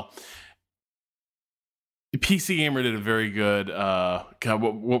 well, PC Gamer did a very good.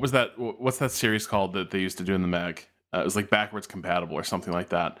 What was that? What's that series called that they used to do in the mag? It was like backwards compatible or something like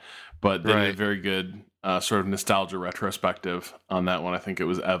that. But they did a very good sort of nostalgia retrospective on that one. I think it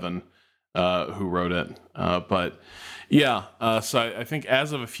was Evan who wrote it. But yeah, so I think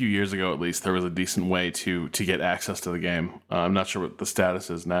as of a few years ago, at least, there was a decent way to get access to the game. I'm not sure what the status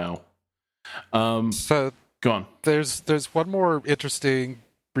is now. So go on. There's one more interesting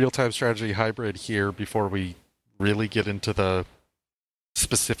real-time strategy hybrid here before we really get into the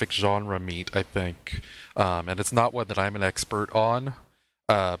specific genre meat, I think. And it's not one that I'm an expert on,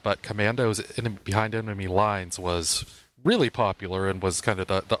 but Commandos Behind Enemy Lines was really popular and was kind of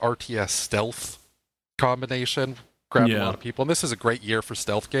the RTS stealth combination. Grabbed a lot of people. And this is a great year for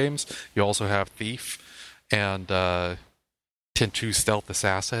stealth games. You also have Thief and Tenchu Stealth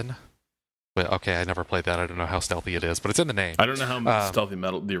Assassin. But okay, I never played that. I don't know how stealthy it is, but it's in the name. I don't know how stealthy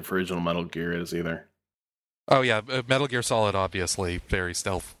the original Metal Gear is either. Oh yeah, Metal Gear Solid obviously very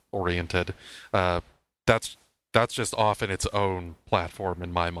stealth oriented. That's just off in its own platform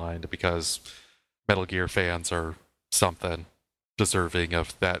in my mind because Metal Gear fans are something deserving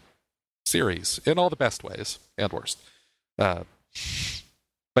of that series in all the best ways and worst. But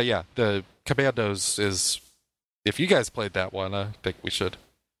yeah, the Commandos is. If you guys played that one, I think we should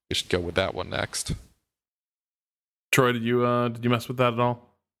go with that one next. Troy, did you mess with that at all?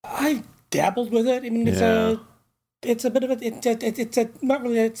 I dabbled with it. I mean, it's a bit of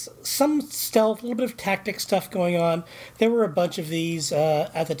it's some stealth, a little bit of tactic stuff going on. There were a bunch of these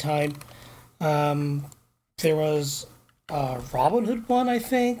at the time. There was a Robin Hood one, I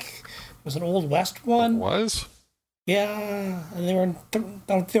think. There was an Old West one. It was? Yeah, and they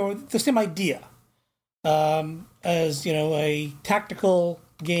were the same idea as a tactical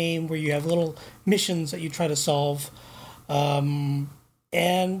game where you have little missions that you try to solve, and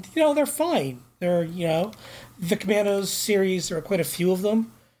they're fine. They're the Commandos series. There are quite a few of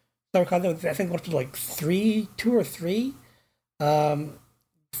them. I think up to like two or three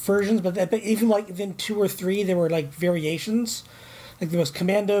versions, but even like within 2 or 3, there were like variations. Like there was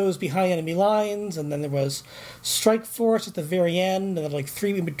Commandos Behind Enemy Lines, and then there was Strike Force at the very end, and then like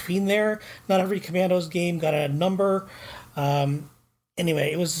 3 in between there. Not every Commandos game got a number.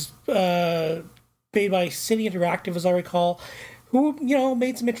 Anyway, it was made by City Interactive, as I recall, who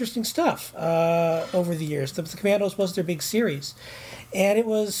made some interesting stuff over the years. The Commandos was their big series, and it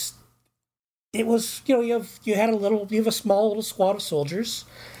was you have a small little squad of soldiers,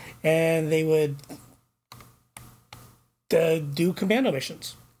 and they would do commando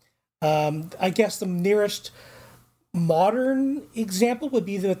missions. I guess the nearest modern example would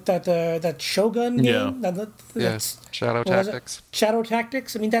be that Shogun game. Yes, Shadow Tactics. Shadow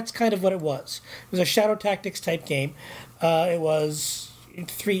Tactics. I mean, that's kind of what it was. It was a Shadow Tactics type game. It was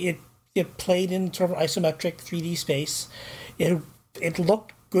it played in sort of isometric 3D space. It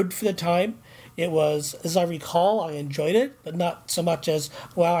looked good for the time. It was, as I recall, I enjoyed it, but not so much as,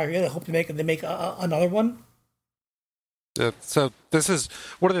 wow, I really hope they make another one. So this is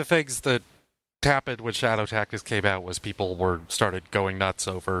one of the things that happened when Shadow Tactics came out was people started going nuts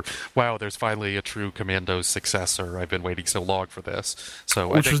over, wow, there's finally a true Commandos successor. I've been waiting so long for this. So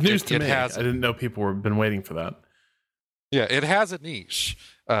which was news to me. I didn't know people were been waiting for that. Yeah, it has a niche,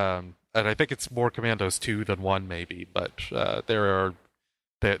 and I think it's more Commandos 2 than 1 maybe, but there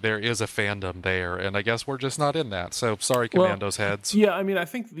is a fandom there, and I guess we're just not in that. So sorry, Commandos heads. Yeah, I mean, I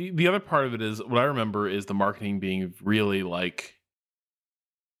think the other part of it is, what I remember is the marketing being really like,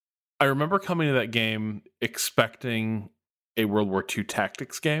 I remember coming to that game expecting a World War II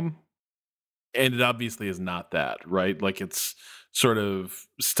tactics game, and it obviously is not that, right? Like, it's sort of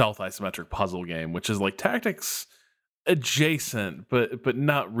stealth isometric puzzle game, which is like tactics adjacent, but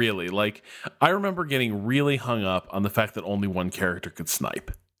not really. Like, I remember getting really hung up on the fact that only one character could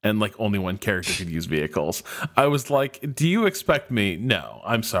snipe and like only one character could use vehicles. I was like, do you expect me? No,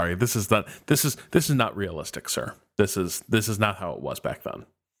 I'm sorry. This is not realistic, sir. This is not how it was back then.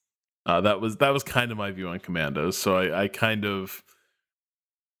 That was kind of my view on Commandos. So I kind of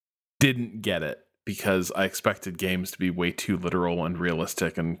didn't get it because I expected games to be way too literal and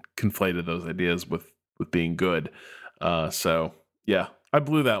realistic and conflated those ideas with being good. So yeah, I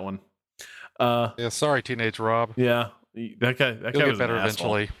blew that one. Yeah, sorry, Teenage Rob. Yeah, that guy You'll was get better an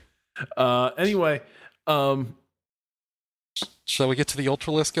asshole. eventually. Anyway, Shall we get to the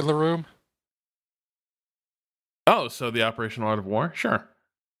Ultralisk in the room? oh, so the Operational Art of War? Sure.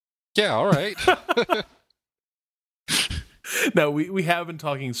 Yeah, all right. No, we have been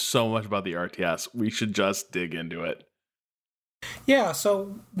talking so much about the RTS. We should just dig into it. Yeah,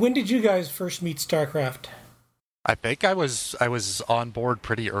 so when did you guys first meet StarCraft? I think I was on board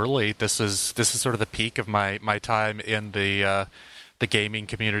pretty early. This is sort of the peak of my time in the gaming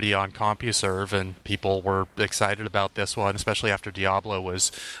community on CompuServe, and people were excited about this one, especially after Diablo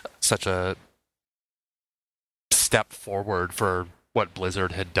was such a step forward for what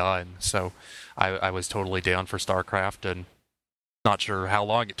Blizzard had done. So I was totally down for StarCraft, and not sure how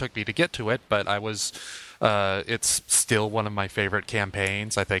long it took me to get to it, but I was. It's still one of my favorite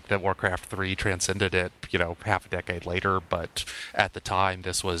campaigns. I think that Warcraft 3 transcended it, half a decade later, but at the time,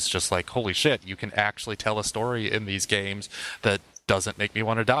 this was just like, holy shit, you can actually tell a story in these games that doesn't make me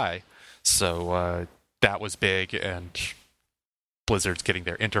want to die. So that was big, and Blizzard's getting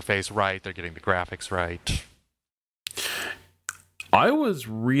their interface right, they're getting the graphics right. I was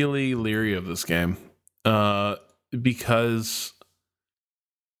really leery of this game because...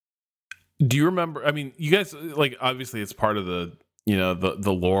 Do you remember? I mean, you guys, like, obviously it's part of the,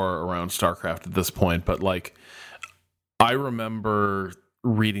 the lore around StarCraft at this point, but like, I remember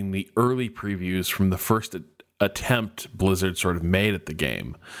reading the early previews from the first attempt Blizzard sort of made at the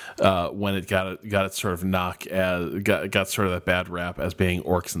game when it got its sort of got sort of that bad rap as being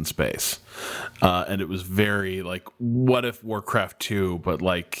orcs in space, and it was very like, what if Warcraft 2, but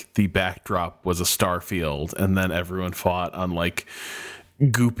like the backdrop was a star field, and then everyone fought on like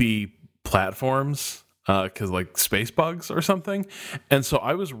goopy platforms because like space bugs or something. And so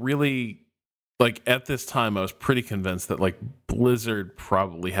I was really like, at this time I was pretty convinced that like Blizzard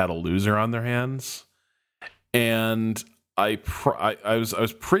probably had a loser on their hands, and I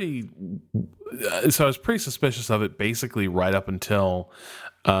was pretty suspicious of it basically right up until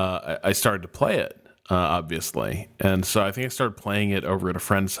I started to play it, obviously. And so I think I started playing it over at a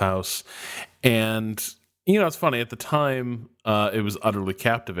friend's house, and it's funny, at the time, it was utterly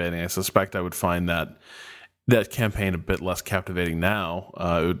captivating. I suspect I would find that campaign a bit less captivating now.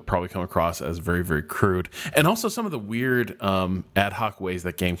 It would probably come across as very, very crude. And also some of the weird ad hoc ways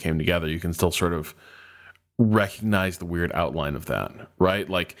that game came together, you can still sort of recognize the weird outline of that, right?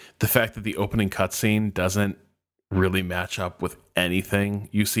 Like the fact that the opening cutscene doesn't really match up with anything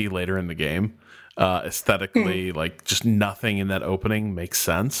you see later in the game. Aesthetically, like just nothing in that opening makes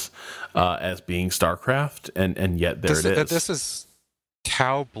sense as being StarCraft, and yet it is. This is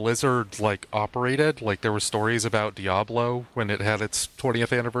how Blizzard like operated. Like there were stories about Diablo when it had its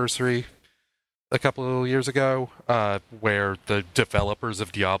 20th anniversary a couple of years ago, where the developers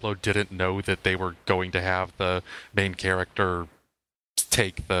of Diablo didn't know that they were going to have the main character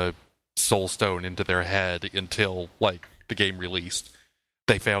take the Soul Stone into their head until like the game released.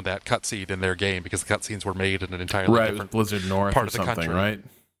 They found that cutscene in their game because the cutscenes were made in an entirely different Blizzard North part or of the something, country. Right?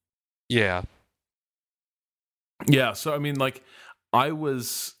 Yeah. Yeah, so I mean, like, I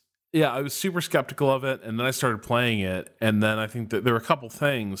was super skeptical of it, and then I started playing it, and then I think that there were a couple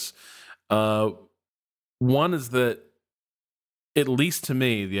things. One is that, at least to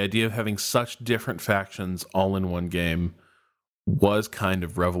me, the idea of having such different factions all in one game was kind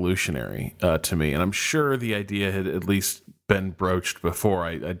of revolutionary to me, and I'm sure the idea had at least been broached before.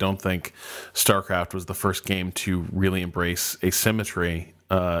 I don't think StarCraft was the first game to really embrace asymmetry,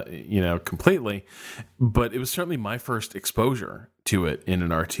 completely, but it was certainly my first exposure to it in an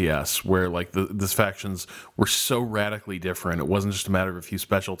RTS, where like the factions were so radically different. It wasn't just a matter of a few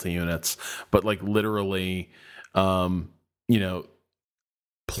specialty units, but like literally,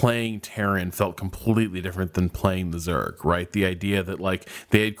 playing Terran felt completely different than playing the Zerg, right? The idea that like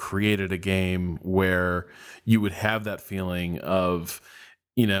they had created a game where you would have that feeling of,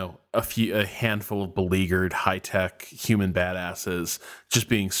 a handful of beleaguered high-tech human badasses just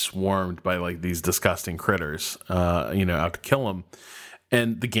being swarmed by like these disgusting critters, out to kill them.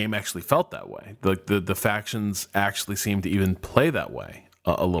 And the game actually felt that way. Like the factions actually seemed to even play that way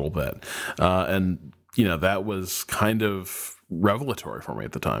a little bit. And that was kind of revelatory for me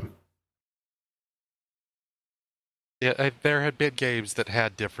at the time. Yeah, there had been games that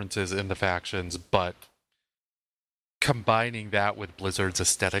had differences in the factions, but combining that with Blizzard's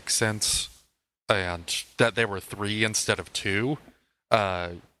aesthetic sense, and that there were 3 instead of 2,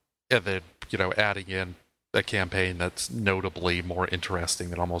 and then, adding in a campaign that's notably more interesting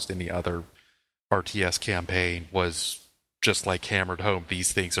than almost any other RTS campaign was just like hammered home.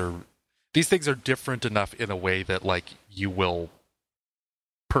 These things are different enough in a way that like you will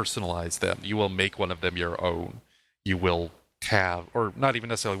personalize them. You will make one of them your own. You will have, or not even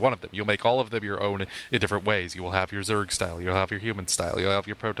necessarily one of them, you'll make all of them your own in different ways. You will have your Zerg style, you'll have your human style, you'll have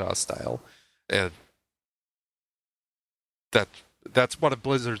your Protoss style. And that's one of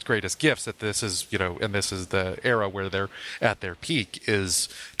Blizzard's greatest gifts, that this is, and this is the era where they're at their peak, is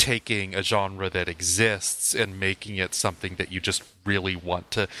taking a genre that exists and making it something that you just really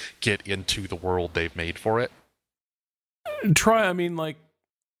want to get into the world they've made for it.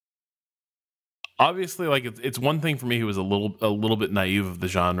 Obviously, it's one thing for me who was a little bit naive of the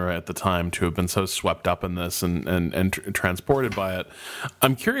genre at the time to have been so swept up in this and transported by it.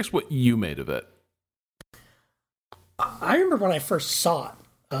 I'm curious what you made of it. I remember when I first saw it,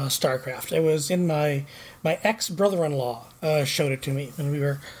 Starcraft. It was in my ex-brother-in-law showed it to me when we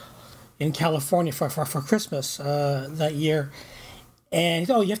were in California for Christmas that year. And he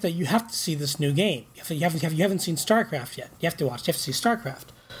said, "Oh, you have to see this new game. You haven't seen Starcraft yet. You have to see Starcraft."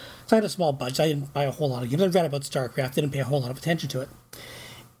 So I had a small budget. I didn't buy a whole lot of games. I read about Starcraft, didn't pay a whole lot of attention to it.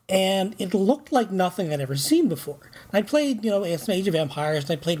 And it looked like nothing I'd ever seen before. I'd played, some Age of Empires,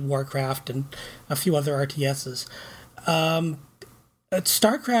 and I played Warcraft and a few other RTSs. At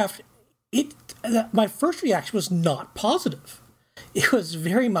Starcraft, my first reaction was not positive. It was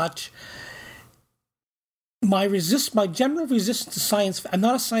very much my general resistance to science. I'm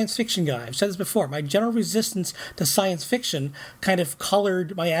not a science fiction guy. I've said this before. My general resistance to science fiction kind of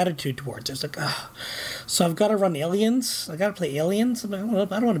colored my attitude towards it. It's like, so I've got to run aliens. I got to play aliens. I don't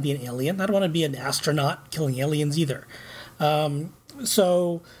want to be an alien. I don't want to be an astronaut killing aliens either.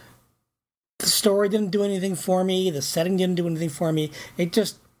 So the story didn't do anything for me. The setting didn't do anything for me. I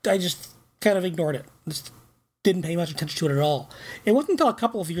just kind of ignored it. Just didn't pay much attention to it at all. It wasn't until a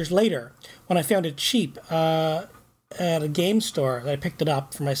couple of years later, when I found it cheap at a game store, that I picked it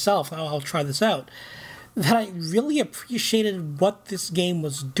up for myself. I'll try this out. That I really appreciated what this game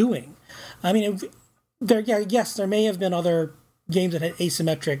was doing. I mean, there may have been other games that had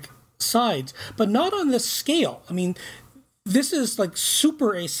asymmetric sides, but not on this scale. I mean, this is like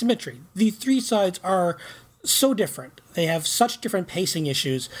super asymmetry. The three sides are so different. They have such different pacing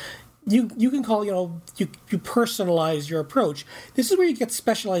issues. You can call, you personalize your approach. This is where you get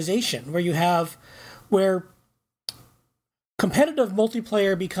specialization, where competitive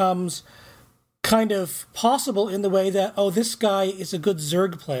multiplayer becomes kind of possible in the way that, this guy is a good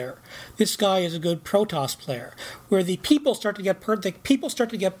Zerg player, this guy is a good Protoss player, where the people start to get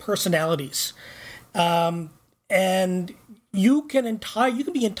personalities, and you can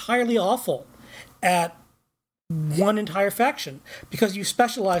be entirely awful at one entire faction because you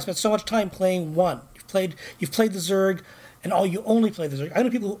specialize, spent so much time playing one. You've played the Zerg, and you only play the Zerg. I know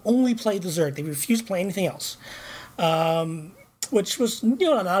people who only play the Zerg; they refuse to play anything else, which was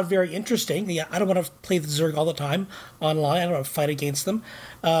not very interesting. Yeah, I don't want to play the Zerg all the time online. I don't want to fight against them,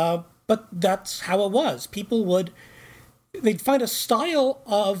 but that's how it was. They'd find a style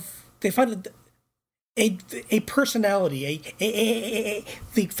they find a personality.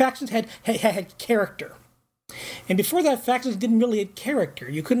 The factions had character. And before that, factions didn't really have character.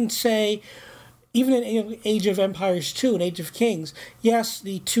 You couldn't say, even in Age of Empires 2 and Age of Kings, yes,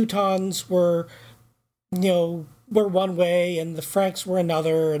 the Teutons were one way, and the Franks were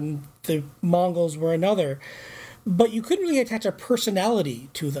another, and the Mongols were another. But you couldn't really attach a personality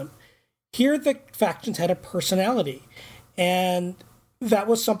to them. Here, the factions had a personality, and that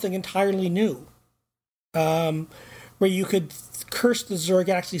was something entirely new. Where you could curse the Zerg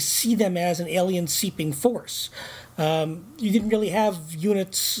and actually see them as an alien seeping force. You didn't really have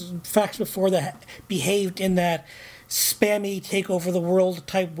factions before that behaved in that spammy take over the world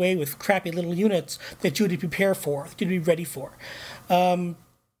type way with crappy little units that you had to prepare for, that you'd be ready for.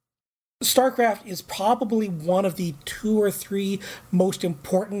 Starcraft is probably one of the 2 or 3 most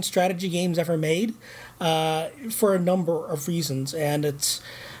important strategy games ever made for a number of reasons, and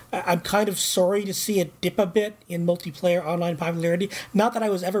I'm kind of sorry to see it dip a bit in multiplayer online popularity. Not that I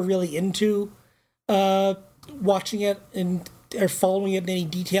was ever really into watching it or following it in any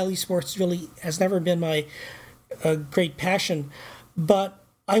detail. Esports really has never been my great passion. But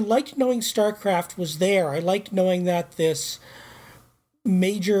I liked knowing StarCraft was there. I liked knowing that this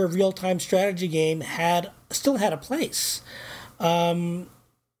major real-time strategy game still had a place. It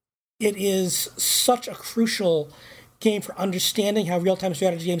is such a crucial game for understanding how real-time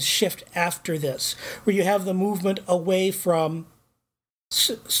strategy games shift after this, where you have the movement away from,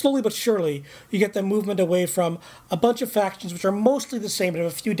 slowly but surely, you get the movement away from a bunch of factions which are mostly the same but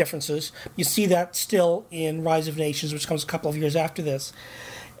have a few differences. You see that still in Rise of Nations, which comes a couple of years after this,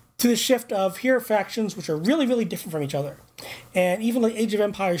 to the shift of here are factions which are really, really different from each other. And even like Age of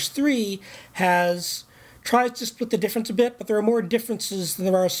Empires 3 has tries to split the difference a bit, but there are more differences than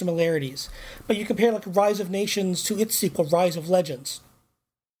there are similarities. But you compare like Rise of Nations to its sequel, Rise of Legends.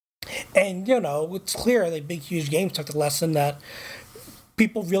 And, it's clear that big, huge games took the lesson that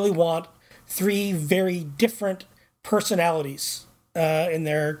people really want three very different personalities in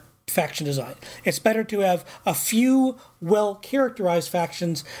their faction design. It's better to have a few well-characterized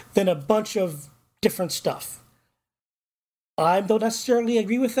factions than a bunch of different stuff. I don't necessarily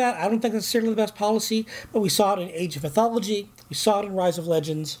agree with that. I don't think that's necessarily the best policy, but we saw it in Age of Mythology. We saw it in Rise of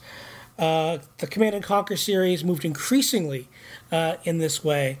Legends. The Command & Conquer series moved increasingly in this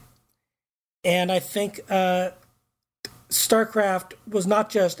way. And I think Starcraft was not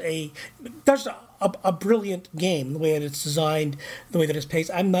just a brilliant game, the way that it's designed, the way that it's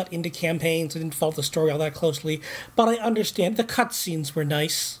paced. I'm not into campaigns. I didn't follow the story all that closely, but I understand the cutscenes were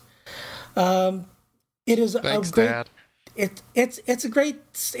nice. It is Thanks, a great. Dad. It's a great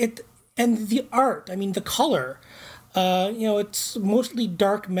and the art. I mean, the color. It's mostly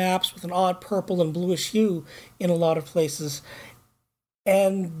dark maps with an odd purple and bluish hue in a lot of places,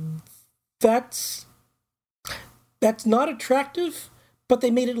 and that's not attractive, but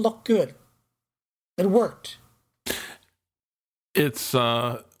they made it look good. It worked. It's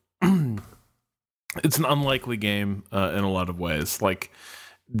it's an unlikely game in a lot of ways. Like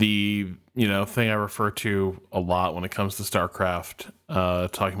the thing I refer to a lot when it comes to StarCraft,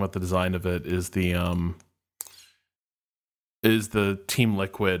 talking about the design of it, is the Team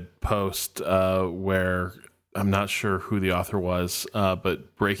Liquid post where I'm not sure who the author was,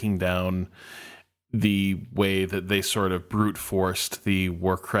 but breaking down the way that they sort of brute forced the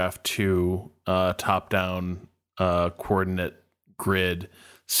Warcraft 2 top-down coordinate grid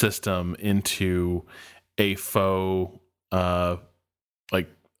system into a faux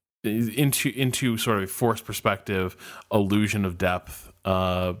into sort of a forced perspective, illusion of depth,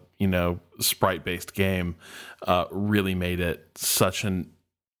 sprite-based game, really made it such an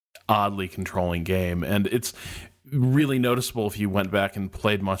oddly controlling game. And it's really noticeable if you went back and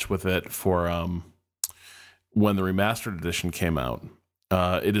played much with it for when the remastered edition came out.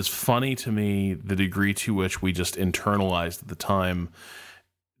 It is funny to me the degree to which we just internalized at the time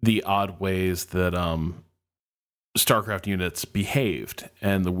the odd ways that StarCraft units behaved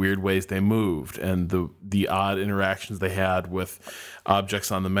and the weird ways they moved and the odd interactions they had with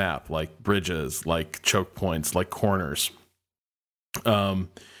objects on the map, like bridges, like choke points, like corners. When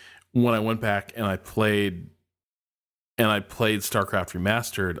I went back and I played StarCraft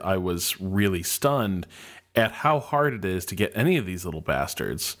Remastered, I was really stunned at how hard it is to get any of these little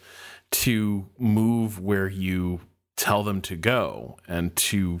bastards to move where you tell them to go and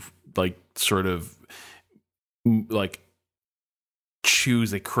to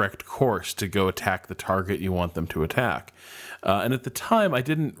choose a correct course to go attack the target you want them to attack. And at the time, I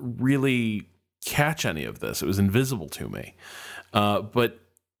didn't really catch any of this. It was invisible to me. But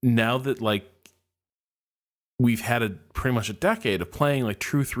now that we've had pretty much a decade of playing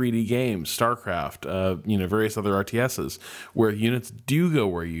true 3D games, StarCraft, various other RTSs, where units do go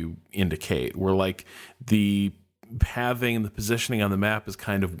where you indicate, where the pathing and the positioning on the map is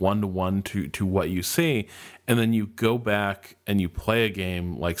kind of one-to-one to what you see, and then you go back and you play a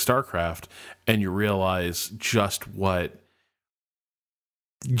game like StarCraft and you realize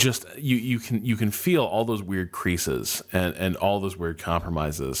you can feel all those weird creases and all those weird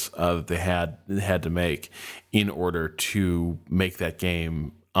compromises that they had to make in order to make that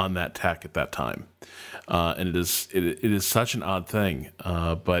game on that tech at that time. And it is such an odd thing,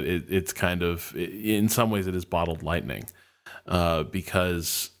 but it's kind of, in some ways, it is bottled lightning,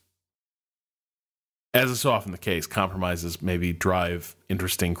 because, as is so often the case, compromises maybe drive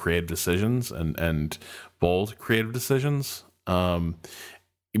interesting creative decisions and bold creative decisions.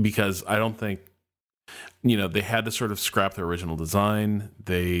 Because I don't think, they had to sort of scrap their original design.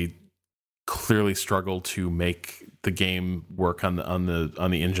 They clearly struggled to make the game work on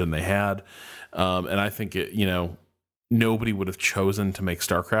the engine they had. And I think nobody would have chosen to make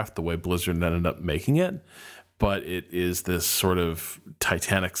StarCraft the way Blizzard ended up making it, but it is this sort of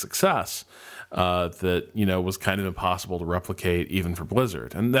titanic success that was kind of impossible to replicate even for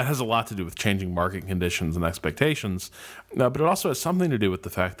Blizzard. And that has a lot to do with changing market conditions and expectations, but it also has something to do with the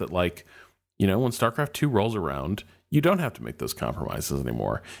fact that when StarCraft 2 rolls around, you don't have to make those compromises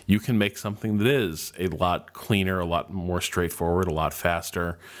anymore. You can make something that is a lot cleaner, a lot more straightforward, a lot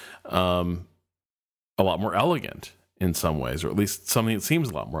faster, a lot more elegant in some ways, or at least something that seems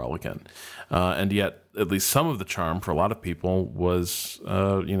a lot more elegant. And yet, at least some of the charm for a lot of people was,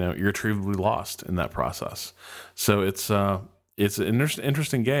 irretrievably lost in that process. So it's an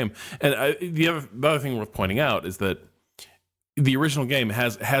interesting game. And the other thing worth pointing out is that the original game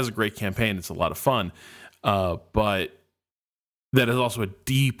has a great campaign. It's a lot of fun. but that is also a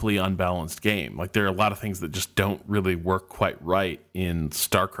deeply unbalanced game. Like, there are a lot of things that just don't really work quite right in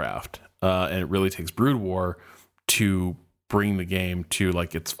StarCraft, and it really takes Brood War to bring the game to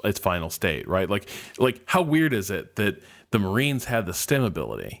like its final state, right? Like how weird is it that the Marines had the stim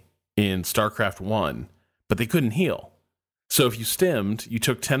ability in StarCraft 1, but they couldn't heal. So if you stimmed, you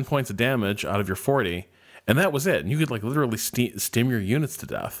took 10 points of damage out of your 40, and that was it. And you could like literally stim your units to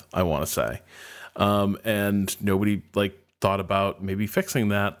death, I want to say. And nobody like thought about maybe fixing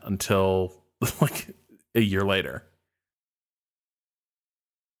that until like a year later.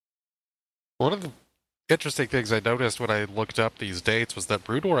 One of the interesting things I noticed when I looked up these dates was that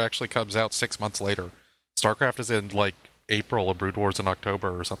Brood War actually comes out 6 months later. StarCraft is in like April and Brood War's in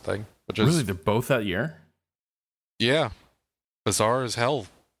October or something. Which is, really, they're both that year? Yeah. Bizarre as hell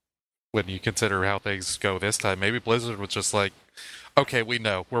when you consider how things go this time. Maybe Blizzard was just like, okay, we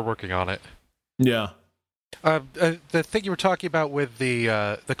know, we're working on it. Yeah. The thing you were talking about with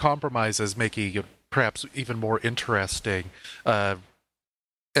the compromises making it perhaps even more interesting.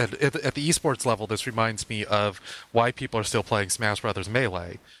 At the esports level, this reminds me of why people are still playing Smash Brothers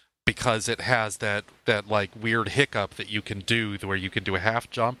Melee, because it has that like weird hiccup that you can do where you can do a half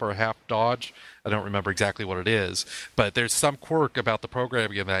jump or a half dodge. I don't remember exactly what it is, but there's some quirk about the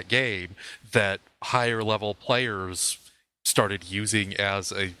programming in that game that higher level players started using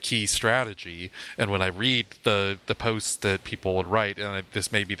as a key strategy. And when I read the posts that people would write, and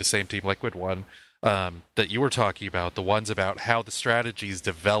this may be the same Team Liquid one that you were talking about, the ones about how the strategies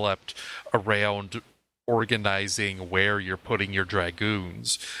developed around organizing where you're putting your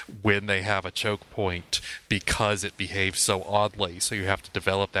dragoons when they have a choke point because it behaves so oddly. So you have to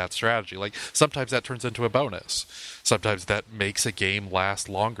develop that strategy. Like, sometimes that turns into a bonus. Sometimes that makes a game last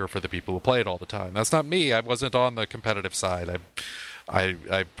longer for the people who play it all the time. That's not me. I wasn't on the competitive side.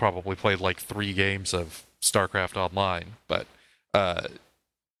 I probably played like 3 games of StarCraft Online, but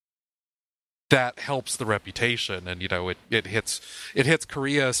that helps the reputation, and it hits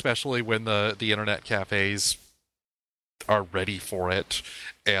Korea, especially when the internet cafes are ready for it,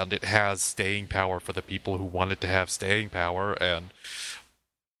 and it has staying power for the people who want it to have staying power. And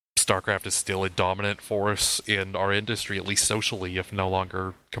StarCraft is still a dominant force in our industry, at least socially, if no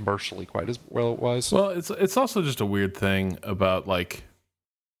longer commercially quite as well it was. Well, it's also just a weird thing about like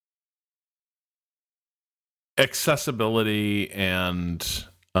accessibility and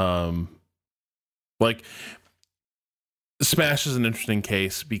like, Smash is an interesting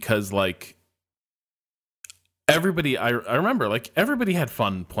case because, like, everybody, I remember, like, everybody had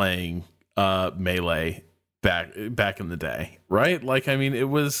fun playing Melee back in the day, right? Like, I mean, it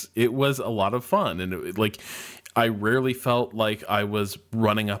was a lot of fun, and like, I rarely felt like I was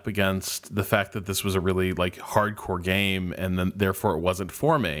running up against the fact that this was a really like hardcore game, and then therefore it wasn't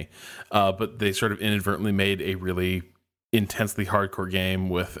for me. But they sort of inadvertently made a really intensely hardcore game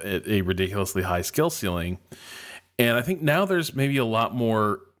with a ridiculously high skill ceiling. And I think now there's maybe a lot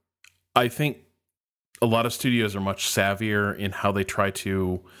more. I think a lot of studios are much savvier in how they try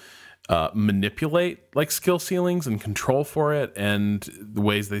to manipulate like skill ceilings and control for it, and the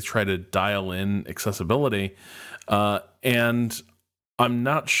ways they try to dial in accessibility. And I'm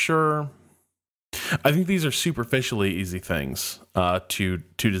not sure. I think these are superficially easy things to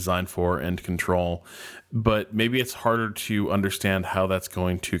design for and control, but maybe it's harder to understand how that's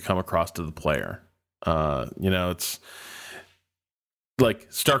going to come across to the player. It's like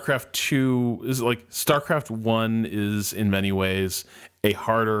StarCraft 2 is like StarCraft 1 is in many ways a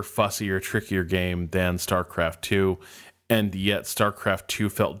harder, fussier, trickier game than StarCraft 2. And yet StarCraft 2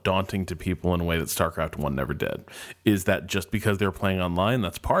 felt daunting to people in a way that StarCraft 1 never did. Is that just because they were playing online?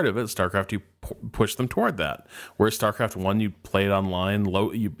 That's part of it. StarCraft 2 pushed them toward that. Whereas StarCraft 1, you played online,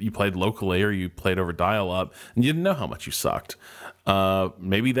 you played locally, or you played over dial-up, and you didn't know how much you sucked.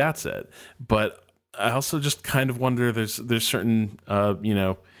 Maybe that's it. But I also just kind of wonder, there's certain,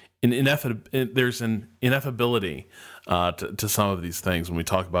 there's an ineffability to some of these things when we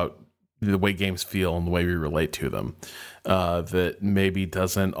talk about the way games feel and the way we relate to them, that maybe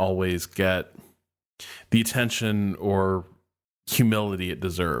doesn't always get the attention or humility it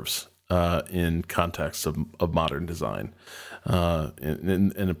deserves in context of modern design,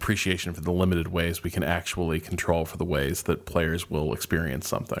 and appreciation for the limited ways we can actually control for the ways that players will experience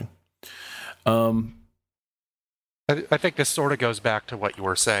something. I think this sort of goes back to what you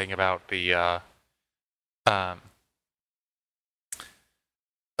were saying about the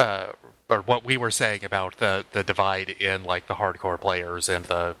or what we were saying about the divide in like the hardcore players and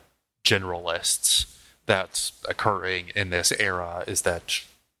the generalists that's occurring in this era, is that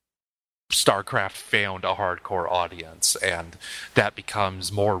StarCraft found a hardcore audience, and that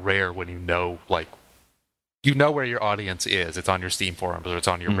becomes more rare when you know like you know where your audience is. It's on your Steam forums or it's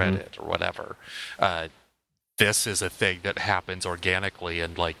on your Reddit or whatever. This is a thing that happens organically,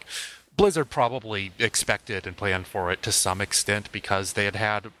 and like Blizzard probably expected and planned for it to some extent because they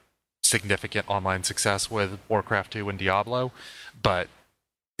had significant online success with Warcraft 2 and Diablo, but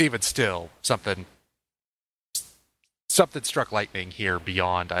even still, something struck lightning here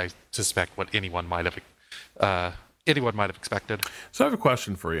beyond, I suspect, what anyone might have expected. So I have a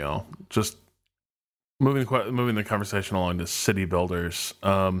question for you all. Just moving the conversation along to city builders.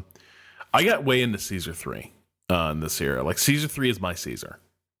 I got way into Caesar 3 in this era. Like, Caesar 3 is my Caesar.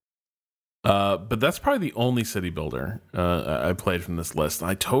 But that's probably the only city builder I played from this list.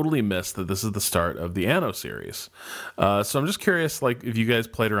 I totally missed that this is the start of the Anno series. So I'm just curious, like, if you guys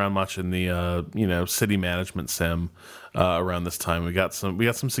played around much in the city management sim around this time. We got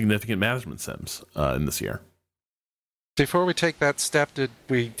some significant management sims in this year. Before we take that step, did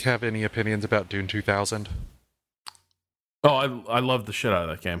we have any opinions about Dune 2000? Oh, I love the shit out of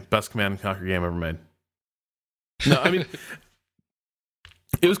that game. Best Command and Conquer game ever made. No, I mean,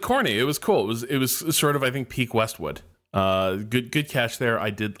 it was corny. It was cool. It was sort of, I think, peak Westwood. Good catch there. I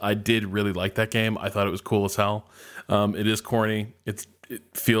did really like that game. I thought it was cool as hell. It is corny. It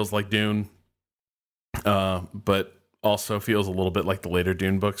feels like Dune, but also feels a little bit like the later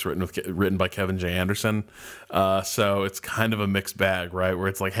Dune books written by Kevin J. Anderson. So it's kind of a mixed bag, right? Where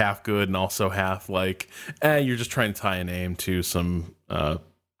it's like half good and also half like, you're just trying to tie a name to some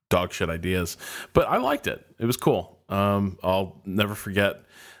dog shit ideas. But I liked it. It was cool. I'll never forget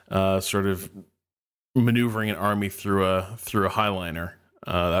sort of maneuvering an army through a highliner.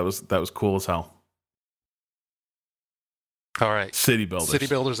 That was cool as hell. All right, city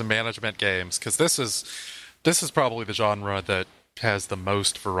builders and management games, because this is probably the genre that has the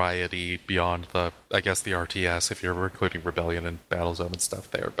most variety beyond the RTS, if you're including Rebellion and Battlezone and stuff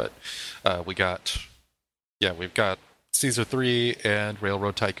there. But we've got Caesar 3 and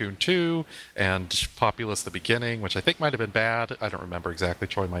Railroad Tycoon 2 and Populous the Beginning, which I think might have been bad. I don't remember exactly.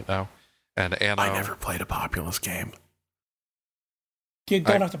 Troy might know. And Anno. I never played a Populous game. You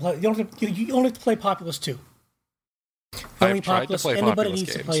don't have to play. You only have to play Populous 2. I've tried to play anybody Populous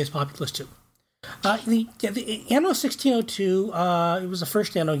needs games. to play is Populous 2. The Anno 1602, it was the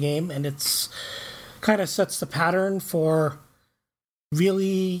first Anno game, and it's kind of sets the pattern for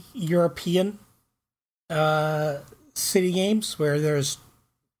really European city games where there's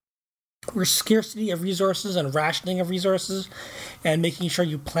scarcity of resources and rationing of resources, and making sure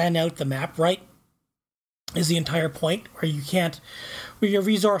you plan out the map right is the entire point. Where your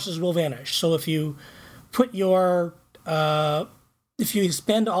resources will vanish. So if you put if you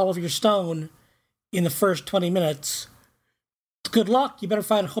spend all of your stone in the first 20 minutes, good luck. You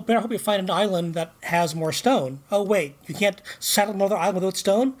better hope you find an island that has more stone. Oh wait, you can't settle another island without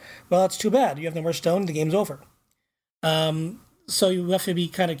stone? Well, that's too bad. You have no more stone, the game's over. So you have to be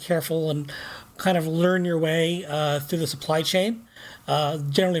kind of careful and kind of learn your way through the supply chain.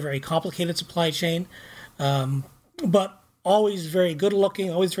 Generally a very complicated supply chain, but always very good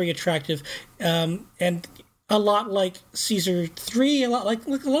looking, always very attractive, and a lot like Caesar 3, a lot like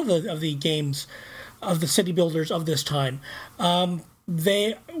a lot of the games of the city builders of this time.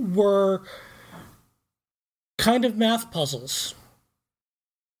 They were kind of math puzzles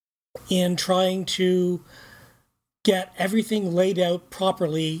in trying to get everything laid out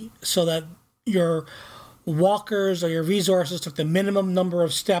properly so that your walkers or your resources took the minimum number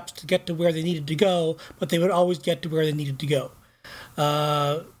of steps to get to where they needed to go, but they would always get to where they needed to go.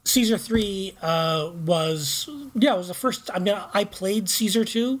 Caesar 3 was the first. I mean, I played Caesar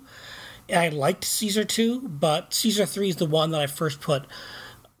 2. I liked Caesar 2, but Caesar 3 is the one that I first put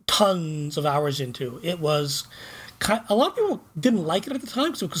tons of hours into. It was a lot of people didn't like it at the time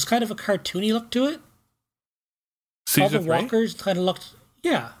because it was kind of a cartoony look to it. Caesar all the 3? walkers kind of looked,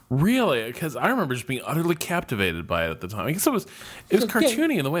 yeah. Really? Because I remember just being utterly captivated by it at the time. I guess it was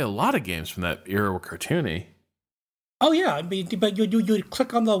cartoony in the way a lot of games from that era were cartoony. Oh yeah, I mean, but you'd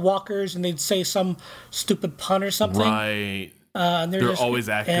click on the walkers and they'd say some stupid pun or something. Right. And they're always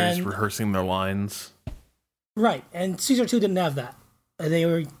actors rehearsing their lines. Right, and Caesar 2 didn't have that.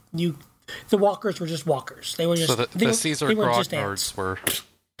 The walkers were just walkers. They were just the Caesar grog nerds were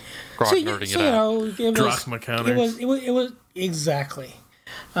grog nerding it out. It was exactly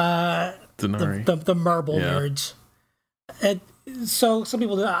the marble nerds. And so some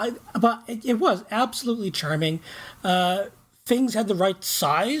people, but it was absolutely charming. Things had the right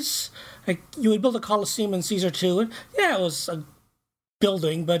size. Like you would build a Colosseum in Caesar 2, and it was a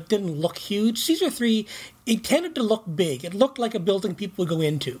building, but it didn't look huge. Caesar 3, it tended to look big. It looked like a building people would go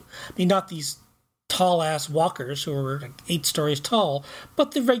into. I mean, not these tall ass walkers who were like 8 stories tall,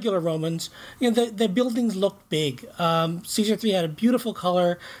 but the regular Romans, the buildings looked big. Caesar 3 had a beautiful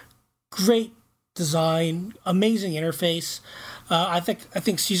color, great design, amazing interface. I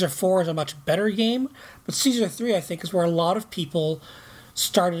think Caesar 4 is a much better game, but Caesar 3 I think is where a lot of people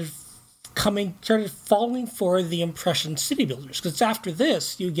started falling for the impression city builders, because after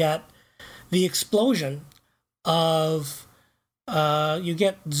this you get the explosion of you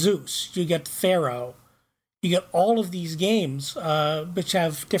get Zeus, you get Pharaoh, you get all of these games which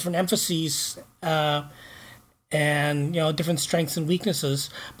have different emphases and different strengths and weaknesses.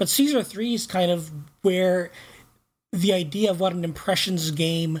 But Caesar 3 is kind of where the idea of what an impressions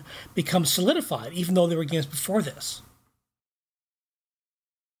game becomes solidified, even though there were games before this.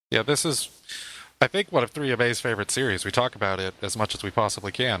 Yeah, this is, I think, one of 3MA's favorite series. We talk about it as much as we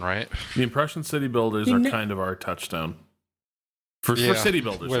possibly can, right? The impression city builders are kind of our touchdown. For city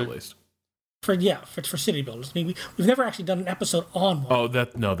builders, at least. For city builders. I mean, we've never actually done an episode on one. Oh,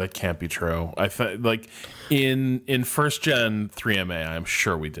 that can't be true. I like in first gen 3MA, I'm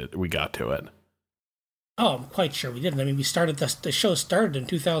sure we did. We got to it. Oh, I'm quite sure we didn't. I mean, the show started in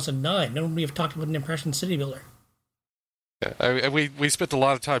 2009. Nobody have talked about an impression city builder. Yeah, we spent a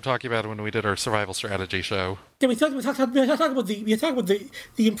lot of time talking about it when we did our survival strategy show. Yeah, we talked about the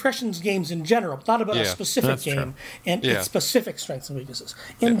impressions games in general, not about a specific game and its specific strengths and weaknesses.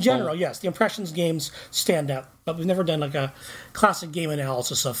 In general, yes, the impressions games stand out, but we've never done like a classic game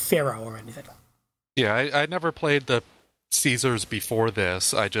analysis of Pharaoh or anything. Yeah, I never played the Caesars before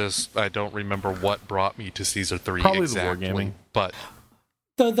this. I don't remember what brought me to Caesar 3 Probably exactly. The wargaming. But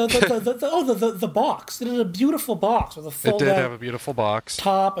the box. It had a beautiful box with a full. It did have a beautiful box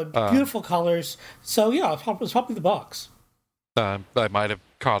top and beautiful colors. So yeah, it was probably the box. I might have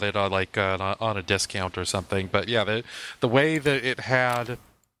caught it on on a discount or something, but yeah, the way that it had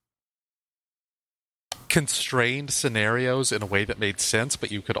constrained scenarios in a way that made sense,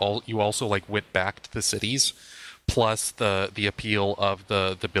 but you also like went back to the cities, plus the appeal of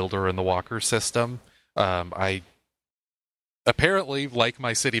the builder and the walker system. I apparently like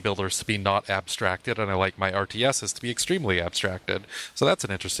my city builders to be not abstracted, and I like my RTSs to be extremely abstracted. So that's an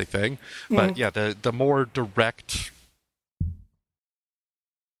interesting thing. Mm-hmm. But yeah, the more direct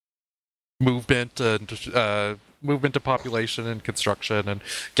movement of population and construction and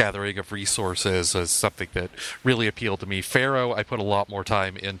gathering of resources is something that really appealed to me. Pharaoh, I put a lot more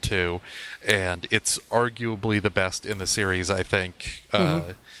time into, and it's arguably the best in the series, I think.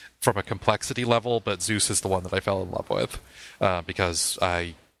 From a complexity level, but Zeus is the one that I fell in love with because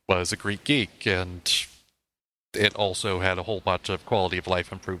I was a Greek geek, and it also had a whole bunch of quality of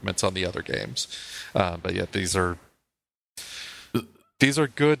life improvements on the other games. But yeah, these are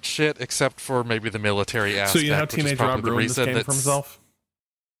good shit, except for maybe the military aspect. So you know how Teenage Rob ruined this game for himself?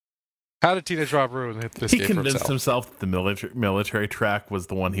 How did Teenage Rob ruin this game for himself? He convinced himself that the military track was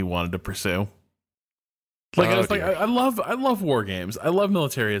the one he wanted to pursue. I love war games. I love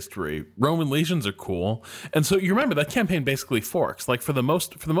military history. Roman legions are cool, and so you remember that campaign basically forks. Like for the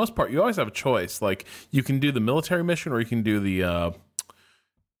most part, you always have a choice. Like you can do the military mission, or you can do the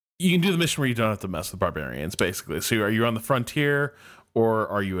mission where you don't have to mess with barbarians. Basically, so are you on the frontier or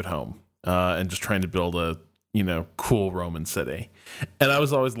are you at home and just trying to build a cool Roman city? And I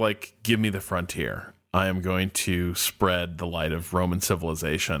was always like, give me the frontier. I am going to spread the light of Roman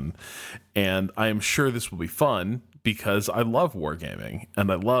civilization. And I am sure this will be fun because I love wargaming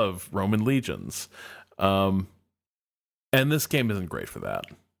and I love Roman legions. And this game isn't great for that.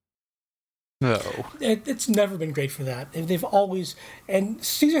 No. It's never been great for that. They've always... And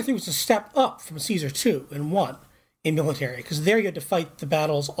Caesar 3 was a step up from Caesar 2 and 1 in military, because there you had to fight the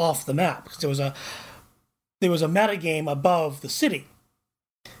battles off the map, because there was a meta game above the city.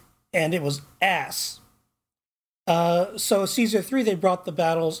 And it was ass. So Caesar 3, they brought the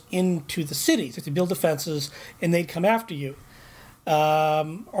battles into the cities. You had to build defenses, and they'd come after you.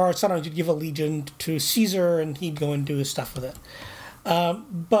 Or sometimes you'd give a legion to Caesar, and he'd go and do his stuff with it.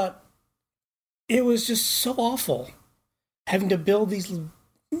 But it was just so awful, having to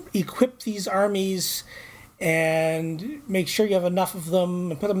equip these armies, and make sure you have enough of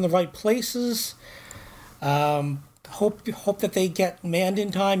them, and put them in the right places. Hope that they get manned in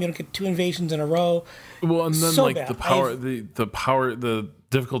time. You don't get 2 invasions in a row. Well, and then so like bad. the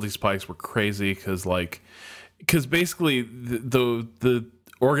difficulty spikes were crazy because basically the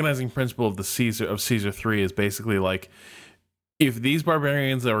organizing principle of Caesar 3 is basically like, if these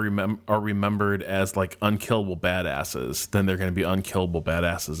barbarians are remembered as like unkillable badasses, then they're going to be unkillable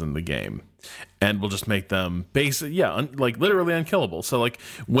badasses in the game, and we'll just make them like literally unkillable. So like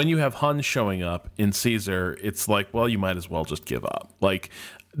when you have Huns showing up in Caesar, it's like, well, you might as well just give up. Like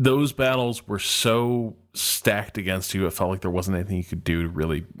those battles were so stacked against you, it felt like there wasn't anything you could do to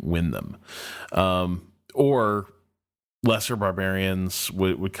really win them. Or lesser barbarians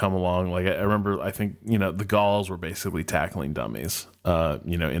would come along. Like I remember, I think, the Gauls were basically tackling dummies,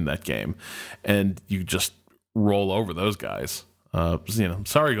 in that game, and you just roll over those guys.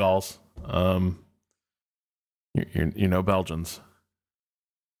 Sorry, Gauls. You're no Belgians.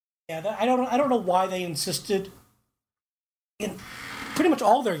 Yeah, I don't know why they insisted in pretty much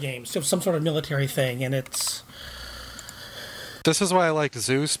all their games to have some sort of military thing, and it's. This is why I like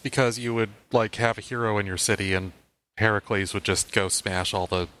Zeus, because you would have a hero in your city, and Heracles would just go smash all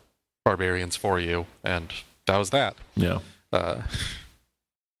the barbarians for you, and that was that. Yeah.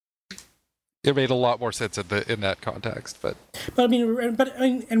 It made a lot more sense in that context, but I mean,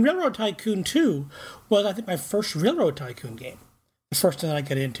 and Railroad Tycoon 2 was, I think, my first Railroad Tycoon game. The first thing I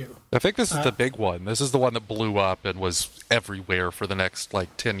got into. I think this is the big one. This is the one that blew up and was everywhere for the next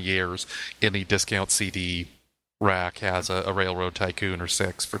 10 years. Any discount CD rack has a Railroad Tycoon or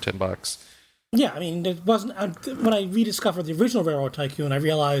 6 for $10. Yeah, I mean, it wasn't. When I rediscovered the original Railroad Tycoon, I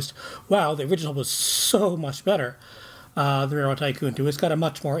realized, wow, the original was so much better. The Railroad Tycoon 2. It's got a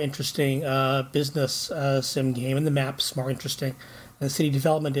much more interesting business sim game, and the map's more interesting, and the city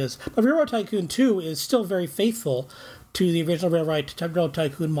development is. But Railroad Tycoon 2 is still very faithful to the original Railroad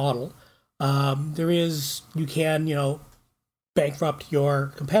Tycoon model. You can, bankrupt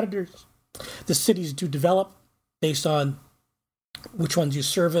your competitors. The cities do develop based on which ones you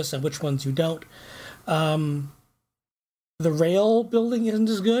service and which ones you don't. The rail building isn't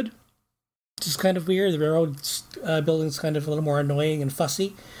as good. It's just kind of weird. The railroad building is kind of a little more annoying and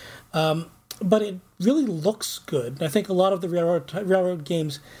fussy. But it really looks good. And I think a lot of the railroad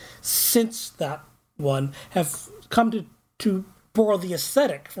games since that one have come to borrow the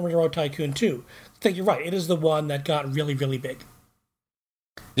aesthetic from Railroad Tycoon 2. I think you're right. It is the one that got really, really big.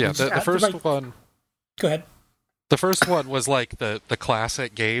 Yeah, the first one... Go ahead. The first one was the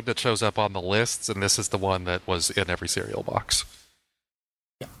classic game that shows up on the lists, and this is the one that was in every cereal box.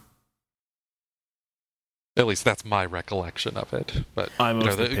 Yeah. At least that's my recollection of it. But I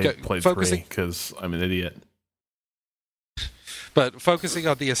mostly played 3 because I'm an idiot. But focusing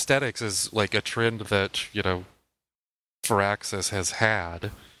on the aesthetics is a trend that, Firaxis has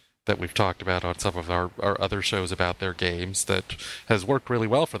had, that we've talked about on some of our other shows about their games, that has worked really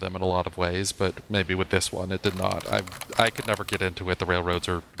well for them in a lot of ways, but maybe with this one it did not. I could never get into it. The railroads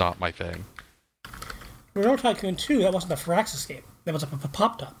are not my thing. Railroad Tycoon 2, that wasn't a Firaxis game. That was a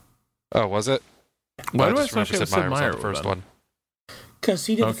pop-top. Oh, was it? Why do I associate Sid Meier with the first one? Because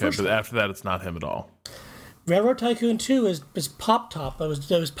he did the first but one. After that it's not him at all. Railroad Tycoon 2 is Pop-Top. It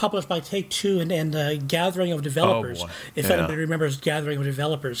was published by Take-Two and Gathering of Developers. If anybody remembers Gathering of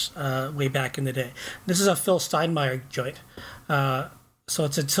Developers way back in the day. This is a Phil Steinmeier joint. So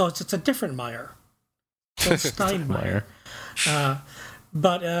it's a different Meyer. Phil Steinmeier.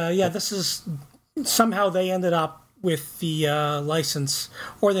 This is... Somehow they ended up with the license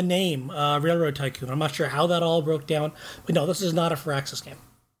or the name Railroad Tycoon. I'm not sure how that all broke down. But no, this is not a Firaxis game.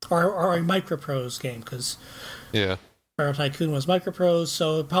 Or a Microprose game, because Railroad Tycoon was Microprose,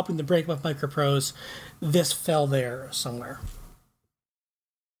 so helping the break of Microprose, this fell there somewhere.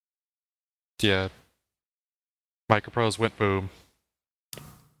 Yeah. Microprose went boom.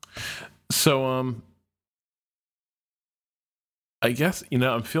 So, I guess,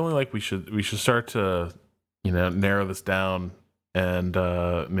 I'm feeling like we should start to, narrow this down and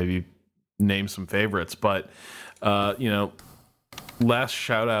maybe name some favorites, but, last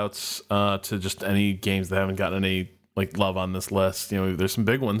shout outs to just any games that haven't gotten any love on this list. There's some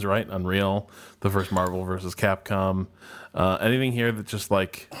big ones, right? Unreal, the first Marvel versus Capcom. Anything here that just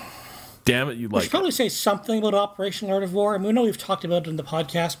damn it, you like. We should probably say something about Operation Art of War. I mean, we know we've talked about it in the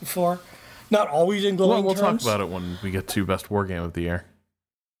podcast before. Not always in glowing terms. We'll talk about it when we get to best war game of the year.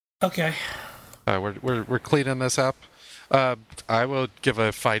 Okay. We're cleaning this up. I will give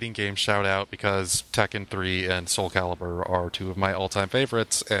a fighting game shout out because Tekken 3 and Soul Calibur are two of my all-time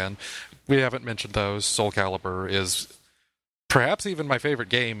favorites, and we haven't mentioned those. Soul Calibur is perhaps even my favorite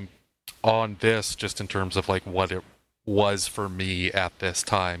game on this, just in terms of what it was for me at this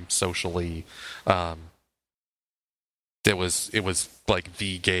time socially. It was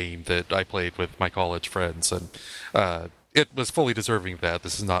the game that I played with my college friends, and it was fully deserving of that.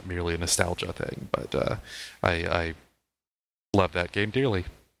 This is not merely a nostalgia thing, but I love that game dearly.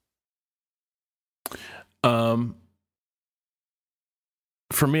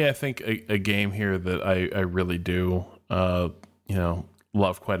 For me, I think a game here that I really do,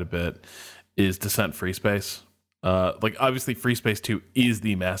 love quite a bit is Descent Free Space. Obviously Free Space 2 is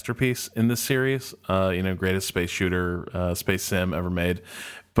the masterpiece in this series, greatest space shooter, space sim ever made.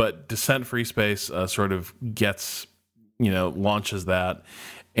 but Descent Free Space sort of gets, launches that.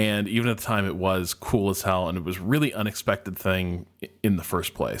 And even at the time, it was cool as hell, and it was really unexpected thing in the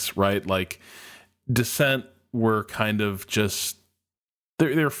first place, right? Like, Descent were kind of just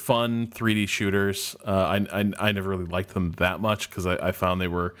they're fun 3D shooters. I never really liked them that much because I found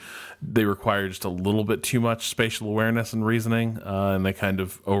they required just a little bit too much spatial awareness and reasoning, and they kind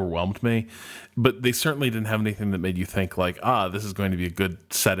of overwhelmed me. But they certainly didn't have anything that made you think like, this is going to be a good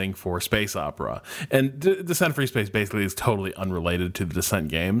setting for space opera. And Descent Free Space basically is totally unrelated to the Descent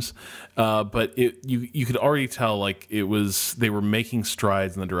games, but you could already tell like they were making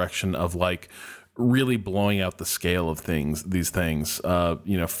strides in the direction of like really blowing out the scale of these things,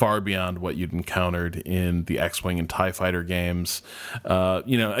 far beyond what you'd encountered in the X-Wing and TIE Fighter games.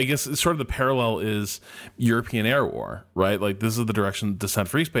 I guess sort of the parallel is European Air War, right? Like, this is the direction Descent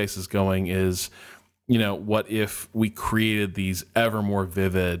Free Space is going is, what if we created these ever more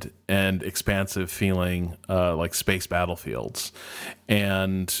vivid and expansive feeling, like space battlefields?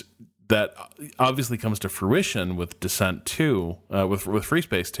 And that obviously comes to fruition with Descent 2, with Free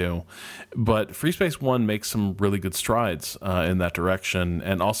Space 2, but Free Space 1 makes some really good strides in that direction,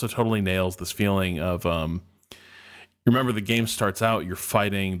 and also totally nails this feeling of, remember the game starts out, you're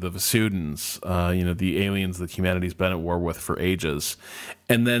fighting the Vasudans, the aliens that humanity's been at war with for ages,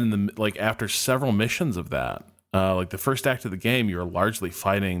 and then after several missions of that, like the first act of the game, you're largely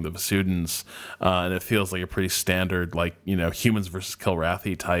fighting the Vasudans, and it feels like a pretty standard, humans versus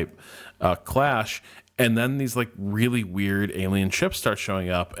Kilrathi type clash. And then these like really weird alien ships start showing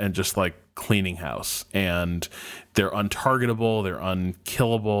up and just like cleaning house. And they're untargetable, they're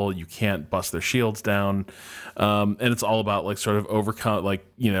unkillable. You can't bust their shields down. And it's all about like sort of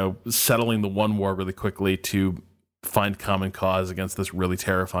settling the one war really quickly to find common cause against this really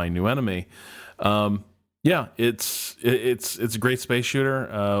terrifying new enemy. Yeah, it's a great space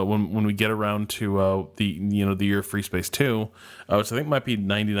shooter. When we get around to the year of Free Space 2, which I think might be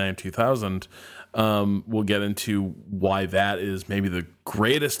 99 or 2000, we'll get into why that is maybe the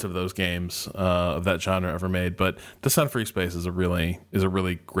greatest of those games of that genre ever made. But Descent Free Space is a really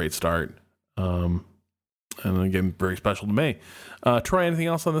great start, and again very special to me. Troy, anything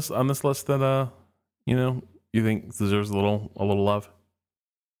else on this list that you think deserves a little love?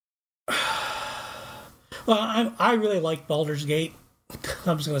 Well, I really like Baldur's Gate.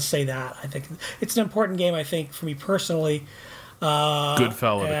 I'm just going to say that. I think it's an important game, I think, for me personally.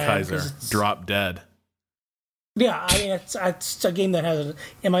 Goodfellow to Kaiser. Drop dead. Yeah, I mean, it's a game that has,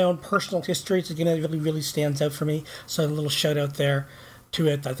 in my own personal history, it's a game that really, really stands out for me. So a little shout out there to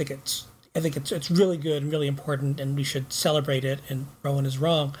it. I think it's really good and really important, and we should celebrate it, and Rowan is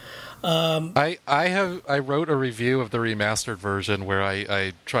wrong. I wrote a review of the remastered version where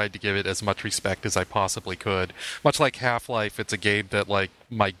I tried to give it as much respect as I possibly could. Much like Half-Life, it's a game that like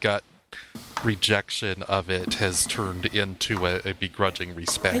my gut rejection of it has turned into a begrudging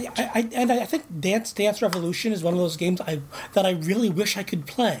respect. I think Dance Revolution is one of those games that I really wish I could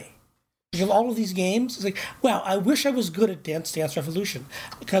play. Of all of these games, it's like, wow, I wish I was good at Dance Revolution,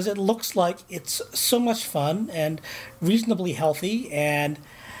 because it looks like it's so much fun and reasonably healthy, and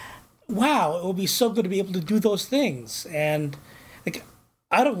wow, it would be so good to be able to do those things. And like,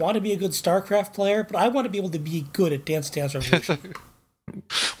 I don't want to be a good Starcraft player, but I want to be able to be good at Dance Revolution.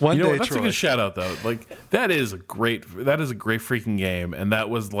 One day, that's Troy. a good shout out though. Like that is a great freaking game, and that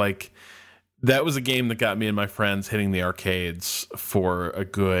was a game that got me and my friends hitting the arcades for a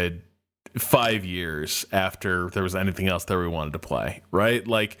good 5 years after there was anything else that we wanted to play, right?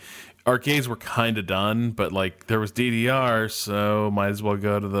 Like, arcades were kind of done, but like there was DDR, so might as well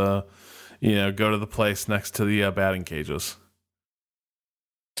go to the place next to the batting cages.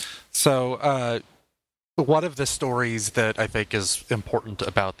 So one of the stories that I think is important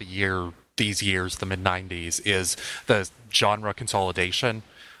about these years, the mid-90s, is the genre consolidation.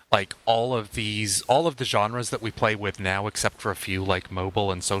 Like all of the genres that we play with now, except for a few like mobile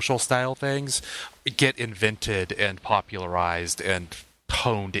and social style things, get invented and popularized and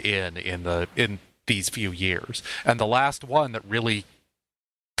honed in these few years. And the last one that really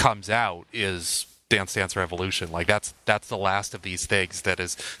comes out is Dance Revolution. Like that's the last of these things that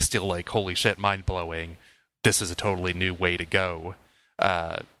is still like, holy shit, mind blowing. This is a totally new way to go.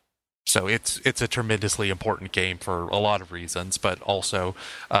 So it's a tremendously important game for a lot of reasons, but also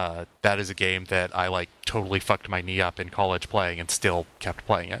that is a game that I like totally fucked my knee up in college playing and still kept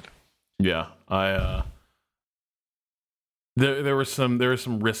playing it. Yeah, there were some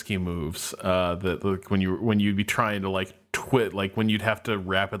risky moves that like when you'd be trying to like like when you'd have to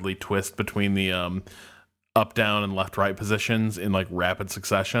rapidly twist between the up, down, and left, right positions in like rapid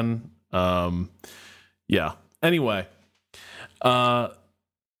succession. Yeah. Anyway,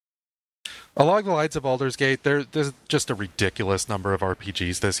 Along the lines of Baldur's Gate, there's just a ridiculous number of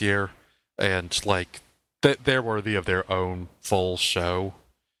RPGs this year, and like they're worthy of their own full show.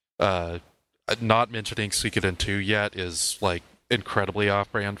 Not mentioning Suikoden 2 yet is like incredibly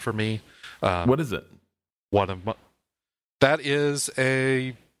off-brand for me. What is it? That is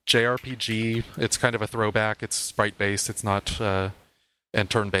a JRPG. It's kind of a throwback. It's sprite-based. It's not and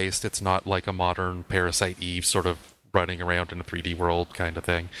turn-based. It's not like a modern Parasite Eve sort of running around in a 3D world kind of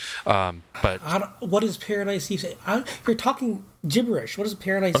thing. But what is Paradise Eve? You're talking gibberish. What is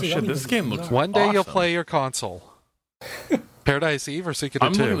Paradise Eve? Shit, this game looks one day awesome. You'll play your console. Paradise Eve or Suikoden 2?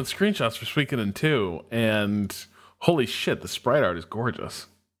 I'm looking at screenshots for Suikoden 2, and holy shit, the sprite art is gorgeous.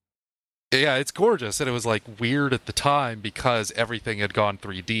 Yeah, it's gorgeous, and it was like weird at the time because everything had gone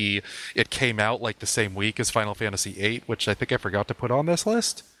 3D. It came out like the same week as Final Fantasy VIII, which I think I forgot to put on this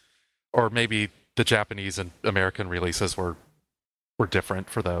list. Or maybe the Japanese and American releases were different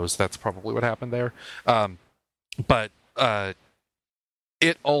for those. That's probably what happened there. But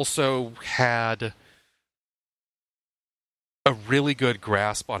it also had a really good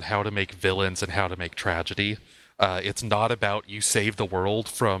grasp on how to make villains and how to make tragedy. It's not about you save the world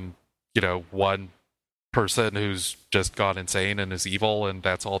from, one person who's just gone insane and is evil and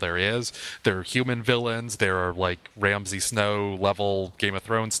that's all there is. There are human villains. There are like Ramsay Snow level Game of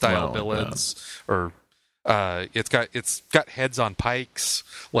Thrones style villains. Yeah. Or it's got heads on pikes.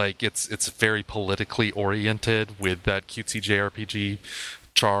 Like it's very politically oriented with that cutesy JRPG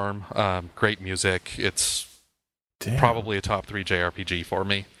charm. Great music. It's probably a top 3 JRPG for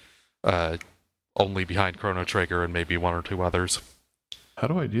me. Only behind Chrono Trigger and maybe one or two others. How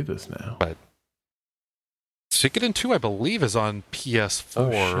do I do this now? But Suikoden 2, I believe, is on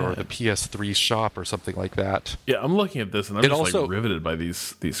PS4 or the PS3 shop or something like that. Yeah, I'm looking at this and I'm just like riveted by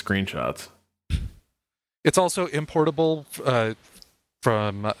these screenshots. It's also importable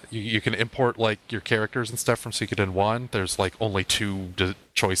from you can import like your characters and stuff from Suikoden 1. There's like only 2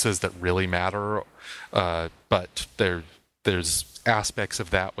 choices that really matter, but there's aspects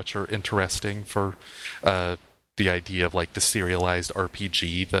of that which are interesting for the idea of like the serialized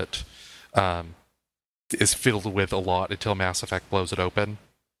RPG that is filled with a lot until Mass Effect blows it open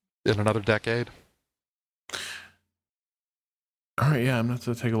in another decade. All right, yeah, I'm going to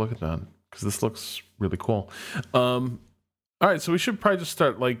have to take a look at that because this looks really cool. All right, so we should probably just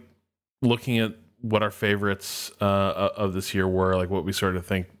start like looking at what our favorites of this year were, like what we sort of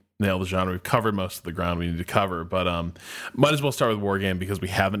think nailed the genre. We've covered most of the ground we need to cover, but might as well start with Wargame because we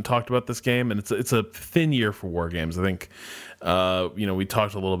haven't talked about this game, and it's a thin year for Wargames. I think we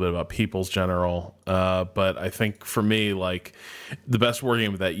talked a little bit about People's General, but I think for me, like the best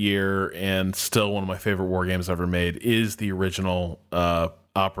Wargame of that year, and still one of my favorite Wargames ever made, is the original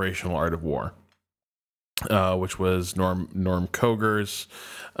Operational Art of War, which was Norm Koger's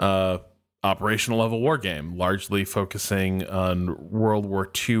operational level war game, largely focusing on World War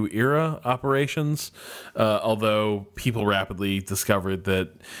II era operations, although people rapidly discovered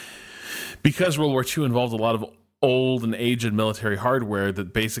that because World War II involved a lot of old and aged military hardware,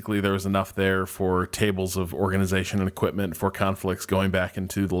 that basically there was enough there for tables of organization and equipment for conflicts going back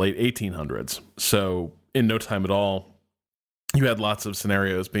into the late 1800s. So in no time at all, you had lots of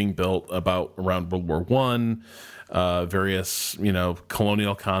scenarios being built around World War One, various,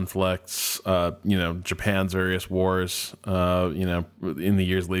 colonial conflicts, Japan's various wars, in the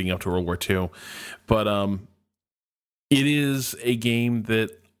years leading up to World War II. But it is a game that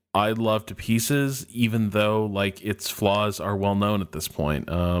I love to pieces, even though like its flaws are well known at this point.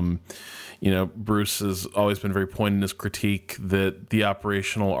 Bruce has always been very pointed in his critique that the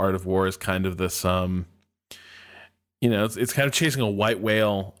Operational Art of War is kind of this it's kind of chasing a white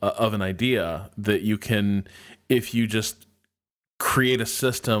whale of an idea that you can, if you just create a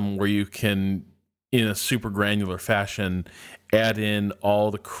system where you can, in a super granular fashion, add in all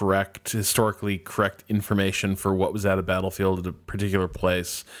the historically correct information for what was at a battlefield at a particular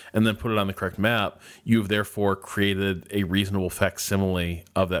place, and then put it on the correct map, you have therefore created a reasonable facsimile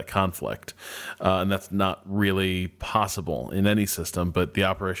of that conflict. And that's not really possible in any system, but the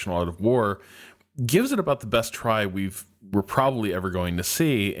Operational Art of War gives it about the best try we're probably ever going to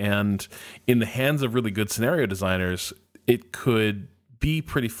see, and in the hands of really good scenario designers, it could be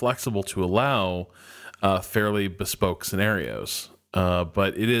pretty flexible to allow fairly bespoke scenarios.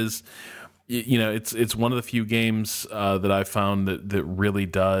 But it is, it's one of the few games that I've found that really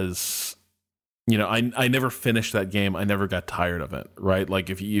does. I never finished that game. I never got tired of it, right? Like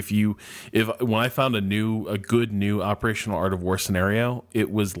if when I found a good new Operational Art of War scenario,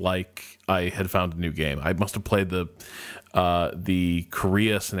 it was like I had found a new game. I must have played the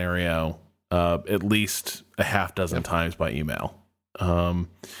Korea scenario at least a half dozen times by email.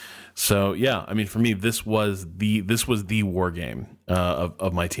 So yeah, I mean, for me, this was the war game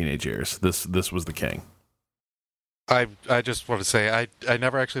of my teenage years. This was the king. I just want to say I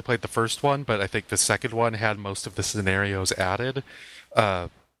never actually played the first one, but I think the second one had most of the scenarios added,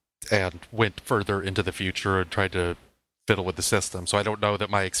 and went further into the future and tried to fiddle with the system. So I don't know that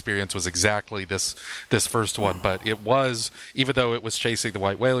my experience was exactly this first one, but it was, even though it was chasing the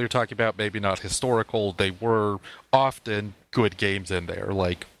white whale you're talking about, maybe not historical, they were often good games in there.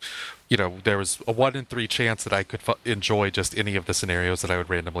 Like, there was a 1 in 3 chance that I could enjoy just any of the scenarios that I would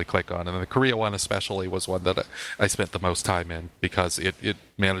randomly click on. And the Korea one especially was one that I spent the most time in, because it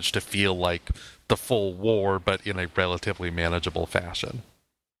managed to feel like the full war, but in a relatively manageable fashion.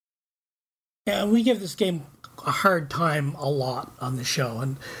 Yeah, we give this game a hard time a lot on the show.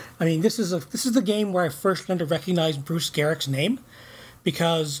 And I mean, this is the game where I first learned to recognize Bruce Garrick's name,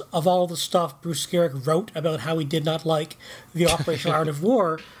 because of all the stuff Bruce Garrick wrote about how he did not like the Operational Art of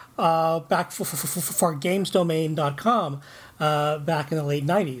War back for GamesDomain.com back in the late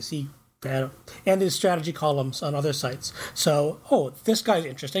 90s. He had, and his strategy columns on other sites. So, this guy's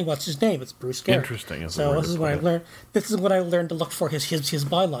interesting. What's his name? It's Bruce Garrick. Interesting. So this is what I learned. This is what I learned to look for his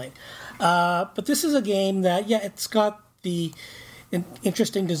byline. But this is a game that, it's got the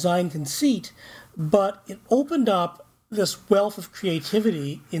interesting design conceit, but it opened up this wealth of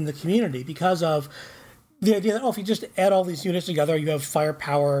creativity in the community because of the idea that, if you just add all these units together, you have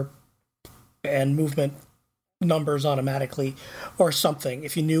firepower and movement numbers automatically or something,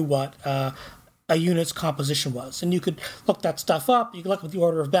 if you knew what a unit's composition was. And you could look that stuff up, you could look at the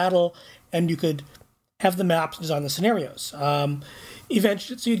order of battle, and you could have the maps design the scenarios.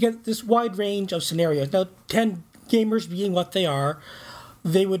 Eventually, so you get this wide range of scenarios. Now, 10 gamers being what they are,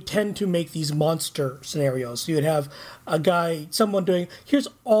 they would tend to make these monster scenarios. So you'd have someone doing, here's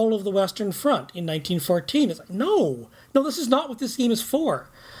all of the Western Front in 1914. It's like, no, this is not what this game is for.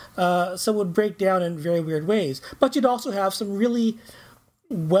 So it would break down in very weird ways. But you'd also have some really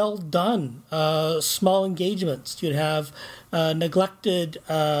well done small engagements. You'd have neglected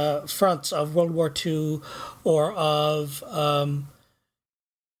fronts of World War II or of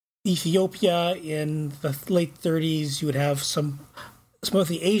Ethiopia in the late 30s. You would have some of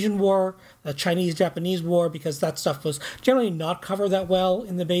the Asian War, the Chinese-Japanese War, because that stuff was generally not covered that well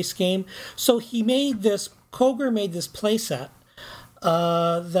in the base game. So Koger made this playset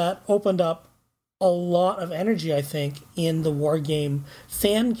that opened up a lot of energy, I think, in the war game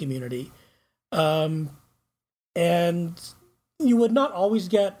fan community. And you would not always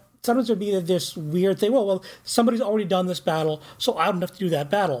get, sometimes there'd be this weird thing, well, somebody's already done this battle, so I don't have to do that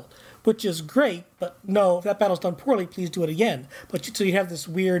battle, which is great, but no, if that battle's done poorly, please do it again. So you have this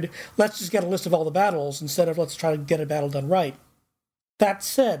weird, let's just get a list of all the battles instead of let's try to get a battle done right. That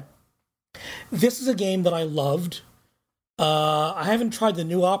said, this is a game that I loved. I haven't tried the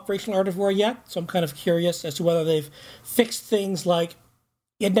new Operational Art of War yet, so I'm kind of curious as to whether they've fixed things like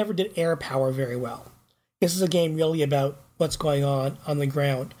it never did air power very well. This is a game really about what's going on the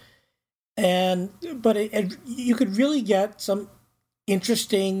ground. But you could really get some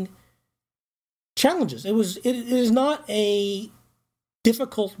interesting challenges. It is not a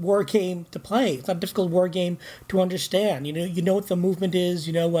difficult war game to play. It's not a difficult war game to understand. You know what the movement is.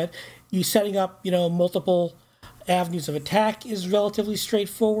 You know what you setting up. Multiple avenues of attack is relatively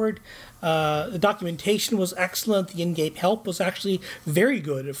straightforward. The documentation was excellent. The in-game help was actually very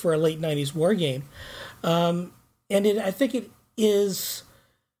good for a late 90s war game. I think it is.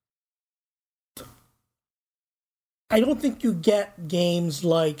 I don't think you get games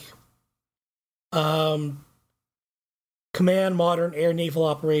like Command Modern Air Naval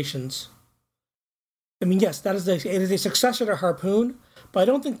Operations. I mean, yes, it is a successor to Harpoon, but I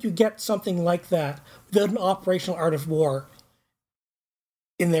don't think you get something like that without an Operational Art of War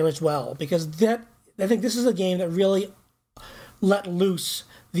in there as well, because I think this is a game that really let loose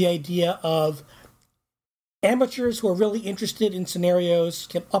the idea of amateurs who are really interested in scenarios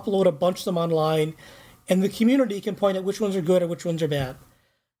can upload a bunch of them online, and the community can point out which ones are good or which ones are bad.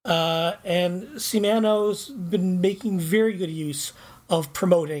 And Shimano's been making very good use of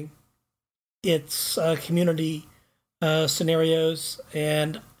promoting its community scenarios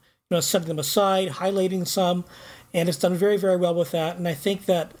and setting them aside, highlighting some, and it's done very, very well with that. And I think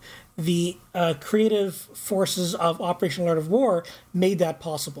that the creative forces of Operational Art of War made that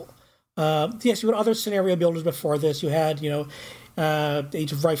possible. Yes, you had other scenario builders before this. You had,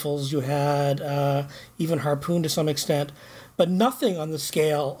 Age of Rifles, you had even Harpoon to some extent, but nothing on the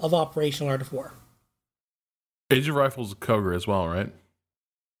scale of Operational Art of War. Age of Rifles is Koger as well, right?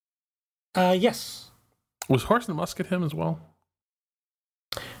 Yes. Was Horse and Musket him as well?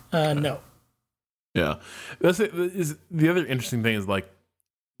 No. Yeah. That's it. The other interesting thing is, like,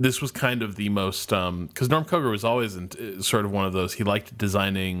 this was kind of the most because Norm Koger was always sort of one of those. He liked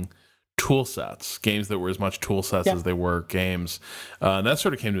designing tool sets, games that were as much tool sets as they were games, and that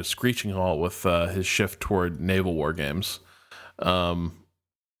sort of came to a screeching halt with his shift toward naval war games. God,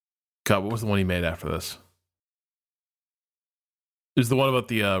 what was the one he made after this? It was the one about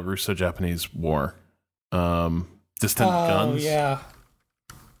the Russo-Japanese War. Distant Guns. Yeah.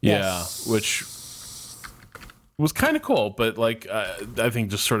 Yes. Which was kind of cool, but like I think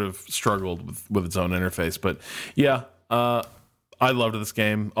just sort of struggled with its own interface. But yeah, I loved this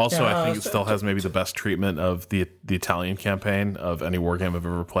game. Also, I think it still has maybe the best treatment of the Italian campaign of any war game I've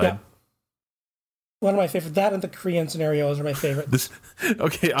ever played. Yeah. One of my favorite. That and the Korean scenarios are my favorite.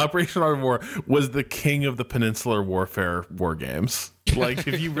 Operation Armed War was the king of the Peninsular Warfare war games. Like,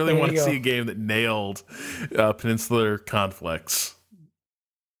 if you really want to see a game that nailed peninsular conflicts.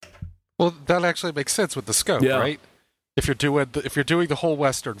 Well, that actually makes sense with the scope, right? If you're doing the whole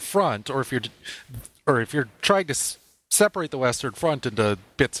Western Front, or if you're trying to separate the Western Front into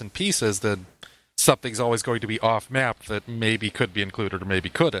bits and pieces, then something's always going to be off map that maybe could be included or maybe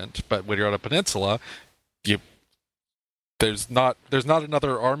couldn't. But when you're on a peninsula, there's not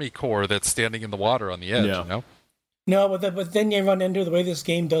another army corps that's standing in the water on the edge. You know? No, but then you run into the way this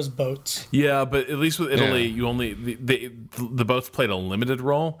game does boats. Yeah, but at least with Italy, you only the boats played a limited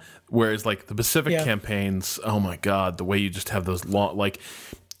role, whereas like the Pacific campaigns, oh my god, the way you just have those long, like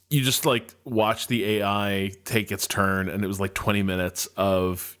you just like watch the AI take its turn, and it was like 20 minutes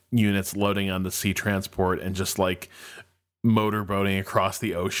of units loading on the sea transport and just like motorboating across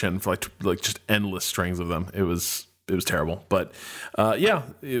the ocean for like just endless strings of them. It was terrible, but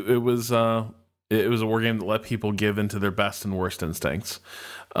it was a war game that let people give into their best and worst instincts.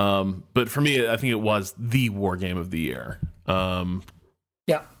 But for me, I think it was the war game of the year.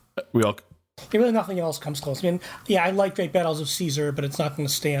 Really nothing else comes close. I mean, I like Great Battles of Caesar, but it's not going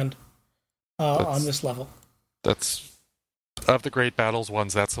to stand on this level. That's of the Great Battles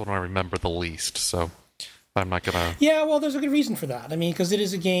ones. That's the one I remember the least. So I'm not gonna. Yeah, well, there's a good reason for that. I mean, because it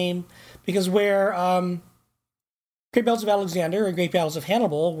is a game. Because where Great Battles of Alexander and Great Battles of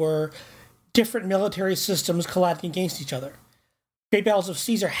Hannibal were different military systems colliding against each other. Great Battles of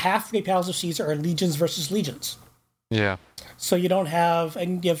Caesar, half Great Battles of Caesar are legions versus legions. Yeah. So you don't have,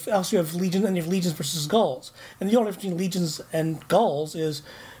 and you have legions, and you have legions versus Gauls. And the only difference between legions and Gauls is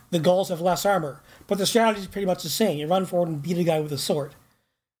the Gauls have less armor, but the strategy is pretty much the same. You run forward and beat a guy with a sword.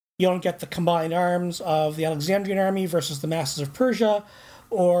 You don't get the combined arms of the Alexandrian army versus the masses of Persia,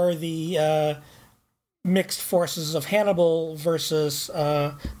 or the mixed forces of Hannibal versus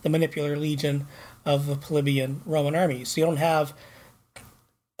the Manipular Legion of the plebeian Roman armies. So you don't have,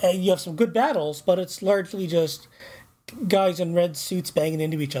 you have some good battles, but it's largely just guys in red suits banging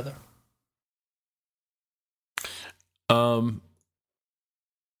into each other.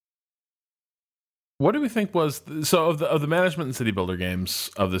 What do we think was of the management and city builder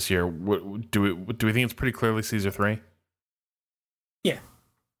games of this year? Do we think it's pretty clearly Caesar 3? Yeah.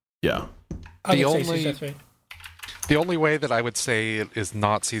 Yeah. The only way that I would say it is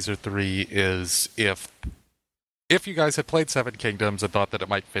not Caesar 3 is if you guys had played Seven Kingdoms and thought that it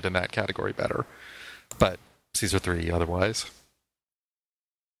might fit in that category better. But Caesar 3 otherwise.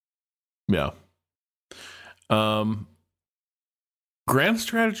 Yeah. Grand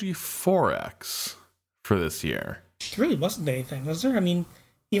Strategy 4X for this year. It really wasn't anything, was there? I mean,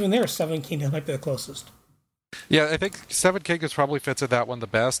 even there, Seven Kingdoms might be the closest. Yeah, I think Seven Kingdoms probably fits in that one the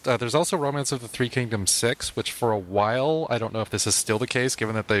best. There's also Romance of the Three Kingdoms 6, which for a while, I don't know if this is still the case,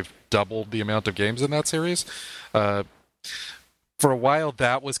 given that they've doubled the amount of games in that series. For a while,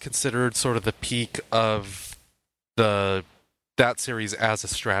 that was considered sort of the peak of that series as a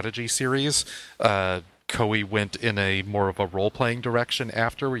strategy series. Koei went in a more of a role-playing direction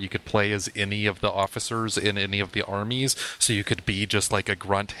after, where you could play as any of the officers in any of the armies, so you could be just like a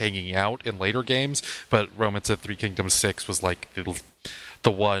grunt hanging out in later games. But Romance of Three Kingdoms 6 was like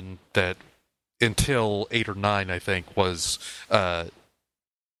the one that, until 8 or 9, I think, was the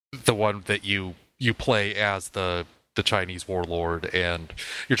one that you play as the Chinese warlord, and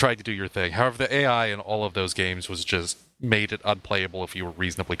you're trying to do your thing. However, the AI in all of those games was just made it unplayable if you were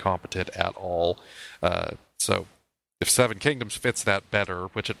reasonably competent at all. So if Seven Kingdoms fits that better,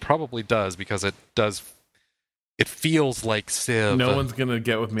 which it probably does, because it feels like Civ. No one's gonna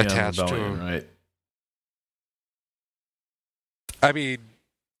get with me on Rebellion, right? I mean,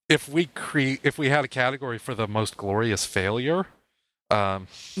 if we had a category for the most glorious failure,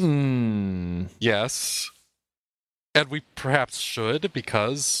 yes. And we perhaps should,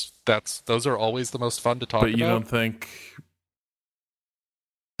 because those are always the most fun to talk about. But you don't think...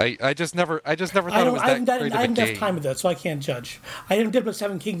 I just never thought it was that great of a I didn't game. have time with it, so I can't judge. I didn't did with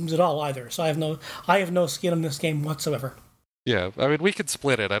Seven Kingdoms at all either, so I have no skin in this game whatsoever. Yeah, I mean we could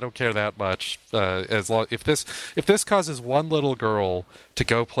split it. I don't care that much. As long if this causes one little girl to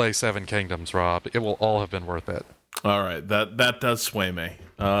go play Seven Kingdoms, Rob, it will all have been worth it. All right, that does sway me.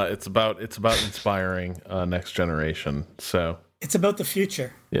 It's about inspiring next generation. So it's about the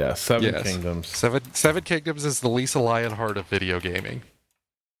future. Yeah, Seven Kingdoms. Seven Kingdoms is the Lisa Lionheart of video gaming.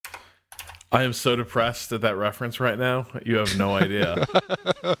 I am so depressed at that reference right now. You have no idea.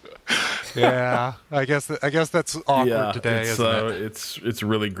 Yeah, I guess that's awkward today, isn't it? It's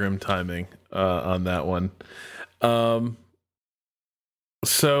really grim timing on that one.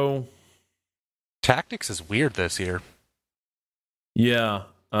 So Tactics is weird this year. Yeah.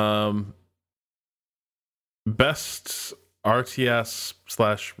 Best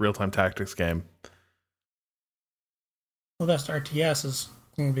RTS / real-time tactics game. Well, best RTS is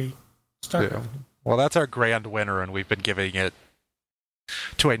going to be Starcraft. Yeah. Well, that's our grand winner, and we've been giving it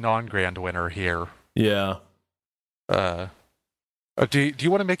to a non-grand winner here. Yeah. Do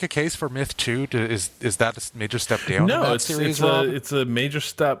you want to make a case for Myth 2? Is that a major step down? No, in that it's series, it's a major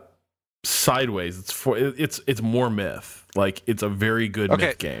step sideways. It's more Myth. Like, it's a very good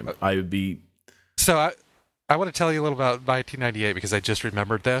Myth game. I would be. So I want to tell you a little about 1998 because I just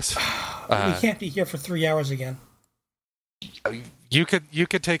remembered this. We can't be here for 3 hours again. You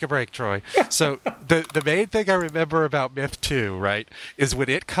could take a break, Troy. So the main thing I remember about Myth 2, right, is when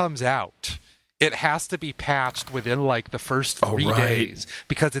it comes out, it has to be patched within like the first 3 days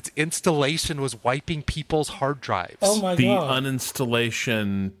because its installation was wiping people's hard drives. Oh my god! The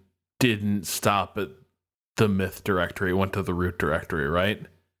uninstallation didn't stop at the Myth directory; it went to the root directory, right?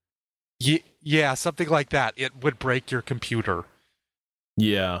 Yeah, something like that. It would break your computer.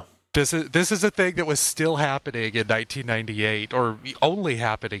 Yeah. This is a thing that was still happening in 1998, or only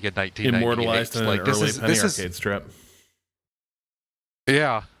happening in 1998. Immortalized in an early penny arcade strip.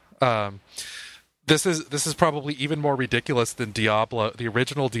 Yeah. This is probably even more ridiculous than Diablo, the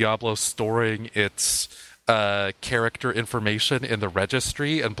original Diablo storing its character information in the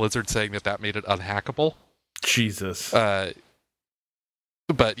registry, and Blizzard saying that made it unhackable. Jesus.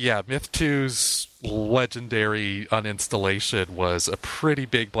 But yeah, Myth 2's legendary uninstallation was a pretty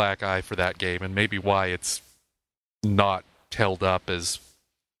big black eye for that game, and maybe why it's not held up as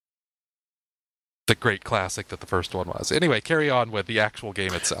the great classic that the first one was. Anyway, carry on with the actual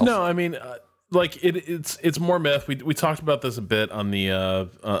game itself. No, I mean, like it's more Myth. We talked about this a bit on the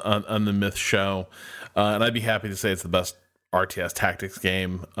on the Myth show, and I'd be happy to say it's the best RTS tactics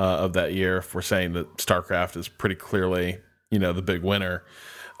game of that year. If we're saying that Starcraft is pretty clearly, the big winner.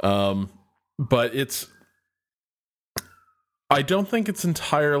 But I don't think it's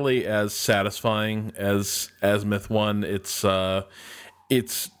entirely as satisfying as Myth 1. It's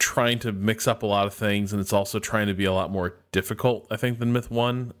trying to mix up a lot of things, and it's also trying to be a lot more difficult, I think, than Myth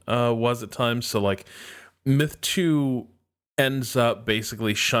 1 was at times. So like Myth 2 ends up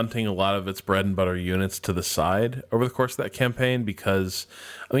basically shunting a lot of its bread and butter units to the side over the course of that campaign, because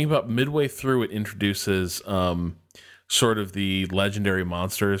I think about midway through it introduces sort of the legendary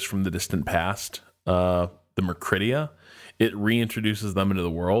monsters from the distant past, the Mercridia. It reintroduces them into the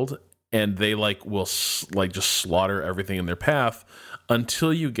world, and they will just slaughter everything in their path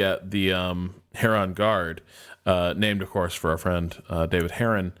until you get the Heron Guard, named of course for our friend David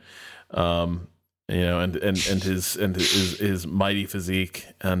Heron, and his mighty physique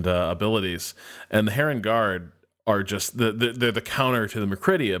and abilities. And the Heron Guard are just they're the counter to the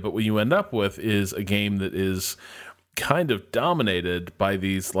Mercridia, but what you end up with is a game that is kind of dominated by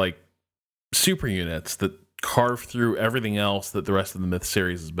these like super units that carve through everything else that the rest of the Myth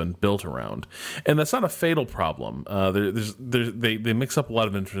series has been built around, and that's not a fatal problem. They mix up a lot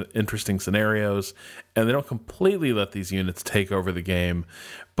of interesting scenarios, and they don't completely let these units take over the game,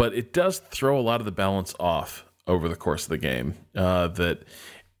 but it does throw a lot of the balance off over the course of the game. That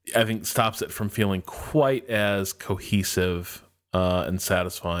I think stops it from feeling quite as cohesive and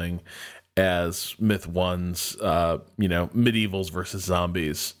satisfying as Myth 1's, medievals versus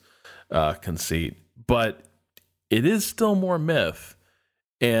zombies conceit. But it is still more Myth,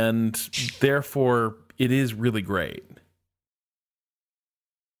 and therefore it is really great.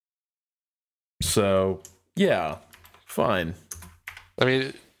 So, yeah, fine.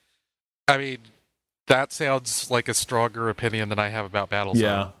 I mean, that sounds like a stronger opinion than I have about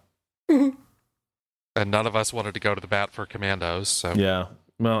Battlezone. Yeah. And none of us wanted to go to the bat for Commandos, so. Yeah.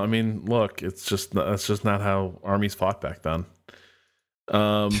 Well, I mean, look, that's just not how armies fought back then.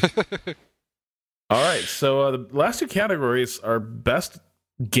 All right, so the last two categories are best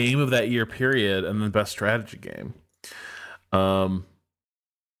game of that year period, and then best strategy game.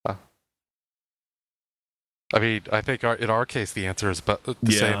 I mean, I think in our case the answer is the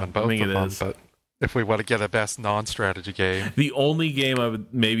same on both of them. But if we want to get a best non-strategy game, the only game I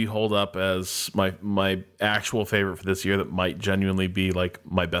would maybe hold up as my actual favorite for this year that might genuinely be like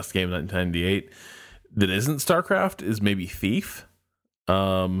my best game in 1998 that isn't StarCraft is maybe Thief.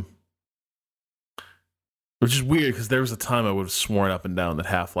 Which is weird because there was a time I would have sworn up and down that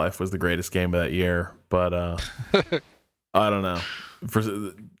Half-Life was the greatest game of that year, but I don't know.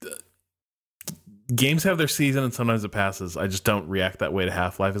 Games have their season and sometimes it passes. I just don't react that way to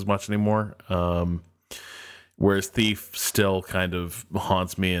Half-Life as much anymore. Whereas Thief still kind of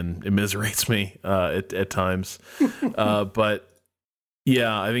haunts me and immiserates me at times. But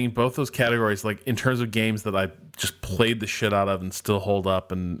yeah, I think both those categories, like in terms of games that I just played the shit out of and still hold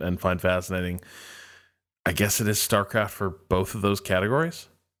up and find fascinating, I guess it is StarCraft for both of those categories.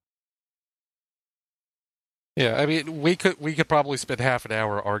 Yeah, I mean, we could probably spend half an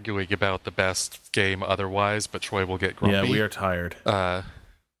hour arguing about the best game otherwise, but Troy will get grumpy. Yeah, we are tired. Like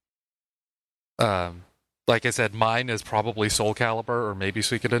I said, mine is probably Soul Calibur or maybe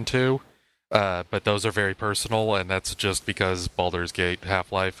Suikoden 2, but those are very personal, and that's just because Baldur's Gate,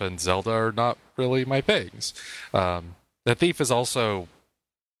 Half-Life, and Zelda are not really my things. The Thief is also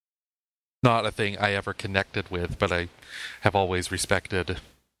not a thing I ever connected with, but I have always respected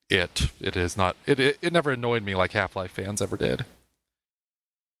it. It is not. It never annoyed me like Half-Life fans ever did.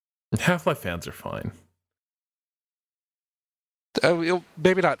 Half-Life fans are fine.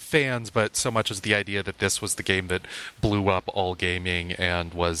 Maybe not fans, but so much as the idea that this was the game that blew up all gaming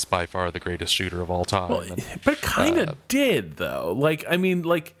and was by far the greatest shooter of all time. Well, but it kind of did, though. Like, I mean,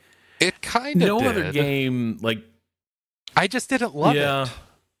 like it kind of no did. other game. Like, I just didn't love it.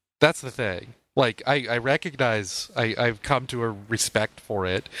 That's the thing. Like, I recognize, I've come to a respect for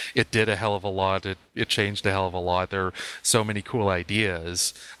it. It did a hell of a lot. It changed a hell of a lot. There are so many cool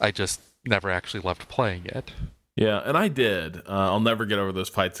ideas. I just never actually loved playing it. Yeah, and I did. I'll never get over those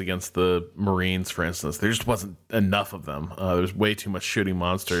fights against the Marines, for instance. There just wasn't enough of them. There's way too much shooting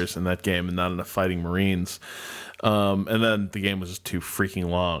monsters in that game and not enough fighting Marines. And then the game was just too freaking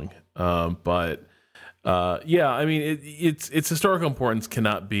long. Yeah, I mean, its historical importance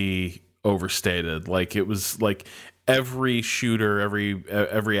cannot be overstated. Like, it was like every shooter,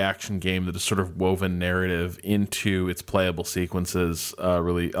 every action game that is sort of woven narrative into its playable sequences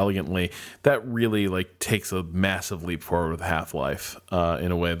really elegantly, that really like takes a massive leap forward with Half-Life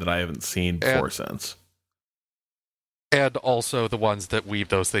in a way that I haven't seen before since. And also the ones that weave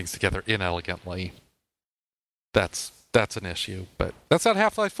those things together inelegantly. That's an issue, but that's not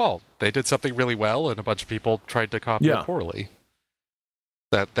Half-Life's fault. They did something really well, and a bunch of people tried to copy it poorly.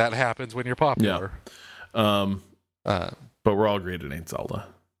 That happens when you're popular. Yeah. But we're all agreed it ain't Zelda.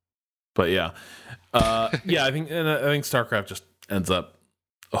 But yeah, yeah, I think StarCraft just ends up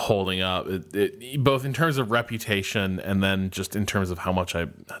holding up. It both in terms of reputation and then just in terms of how much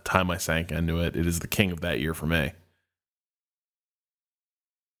time I sank into it. It is the king of that year for me.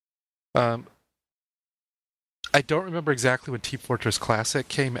 I don't remember exactly when Team Fortress Classic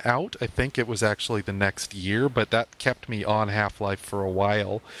came out. I think it was actually the next year, but that kept me on Half-Life for a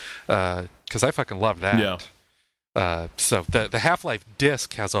while because I fucking love that. Yeah. So the Half-Life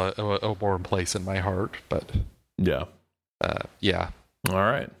disc has a warm place in my heart, but yeah. Yeah. All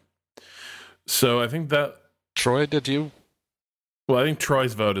right. So I think that Troy, did you? Well, I think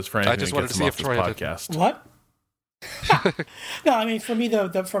Troy's vote is for anything. I just wanted to see if Troy podcast. What? No, I mean, for me,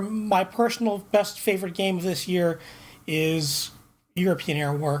 from my personal best favorite game of this year is European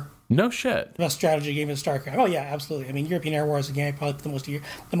Air War. No shit. The best strategy game is StarCraft. Oh yeah, absolutely. I mean, European Air War is a game I probably put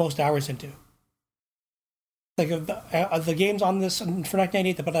the most hours into. Like the games on this for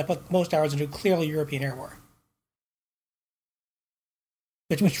 1998, but I put most hours into clearly European Air War.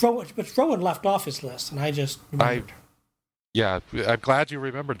 Which Rowan left off his list, and I just remembered. I'm glad you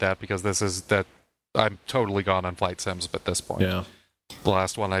remembered that because this is that. I'm totally gone on flight sims at this point. Yeah. The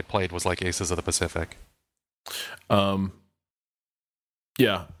last one I played was like Aces of the Pacific. Yeah.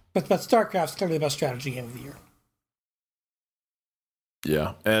 But StarCraft's clearly the best strategy game of the year.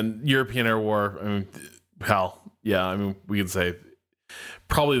 Yeah. And European Air War, I mean, hell, yeah, I mean, we could say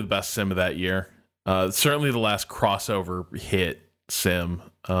probably the best sim of that year. Certainly the last crossover hit sim.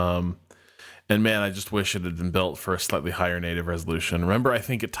 And man, I just wish it had been built for a slightly higher native resolution. Remember, I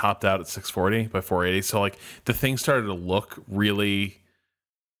think it topped out at 640 by 480. So like the thing started to look really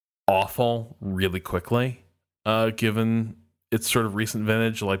awful really quickly, given its sort of recent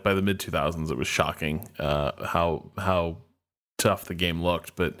vintage. Like by the mid 2000s, it was shocking how tough the game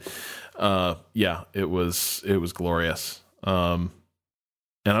looked. But yeah, it was glorious. And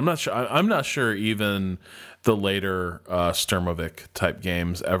I'm not sure even the later Sturmovik type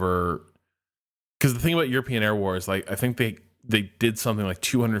games ever Because the thing about European Air War is, like, I think they did something like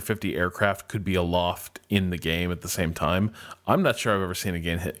 250 aircraft could be aloft in the game at the same time. I'm not sure I've ever seen a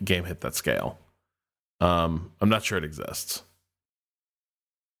game hit that scale. I'm not sure it exists.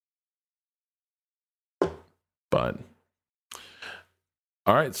 But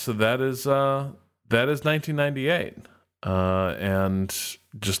all right, so that is 1998, and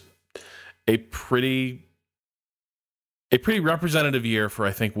just a pretty representative year for,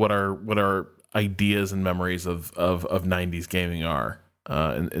 I think, what our ideas and memories of 90s gaming are,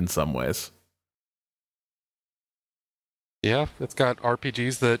 in some ways. Yeah, it's got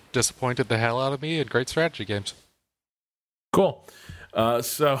RPGs that disappointed the hell out of me and great strategy games. Cool.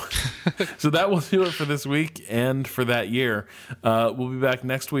 So that will do it for this week and for that year. We'll be back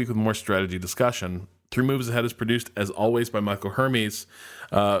next week with more strategy discussion. Three Moves Ahead is produced, as always, by Michael Hermes,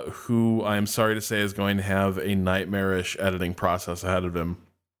 who I am sorry to say is going to have a nightmarish editing process ahead of him,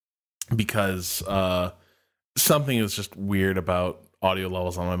 because something is just weird about audio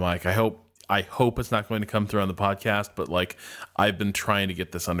levels on my mic. I hope it's not going to come through on the podcast, but like, I've been trying to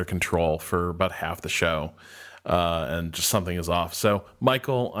get this under control for about half the show, and just something is off. So,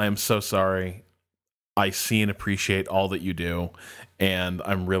 Michael, I am so sorry. I see and appreciate all that you do, and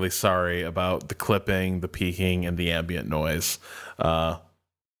I'm really sorry about the clipping, the peaking, and the ambient noise.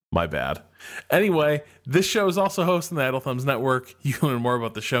 My bad. Anyway, this show is also hosted on the Idle Thumbs Network. You can learn more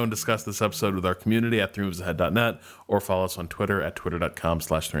about the show and discuss this episode with our community at threemovesahead.net, or follow us on Twitter at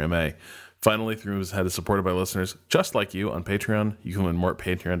twitter.com/3ma. Finally, Three Moves Ahead is supported by listeners just like you on Patreon. You can learn more at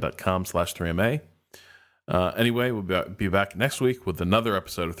patreon.com/3ma. Anyway, we'll be back next week with another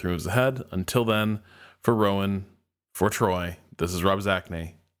episode of Three Moves Ahead. Until then, for Rowan, for Troy, this is Rob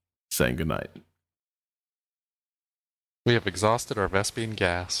Zachney saying goodnight. We have exhausted our Vespian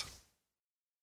gas.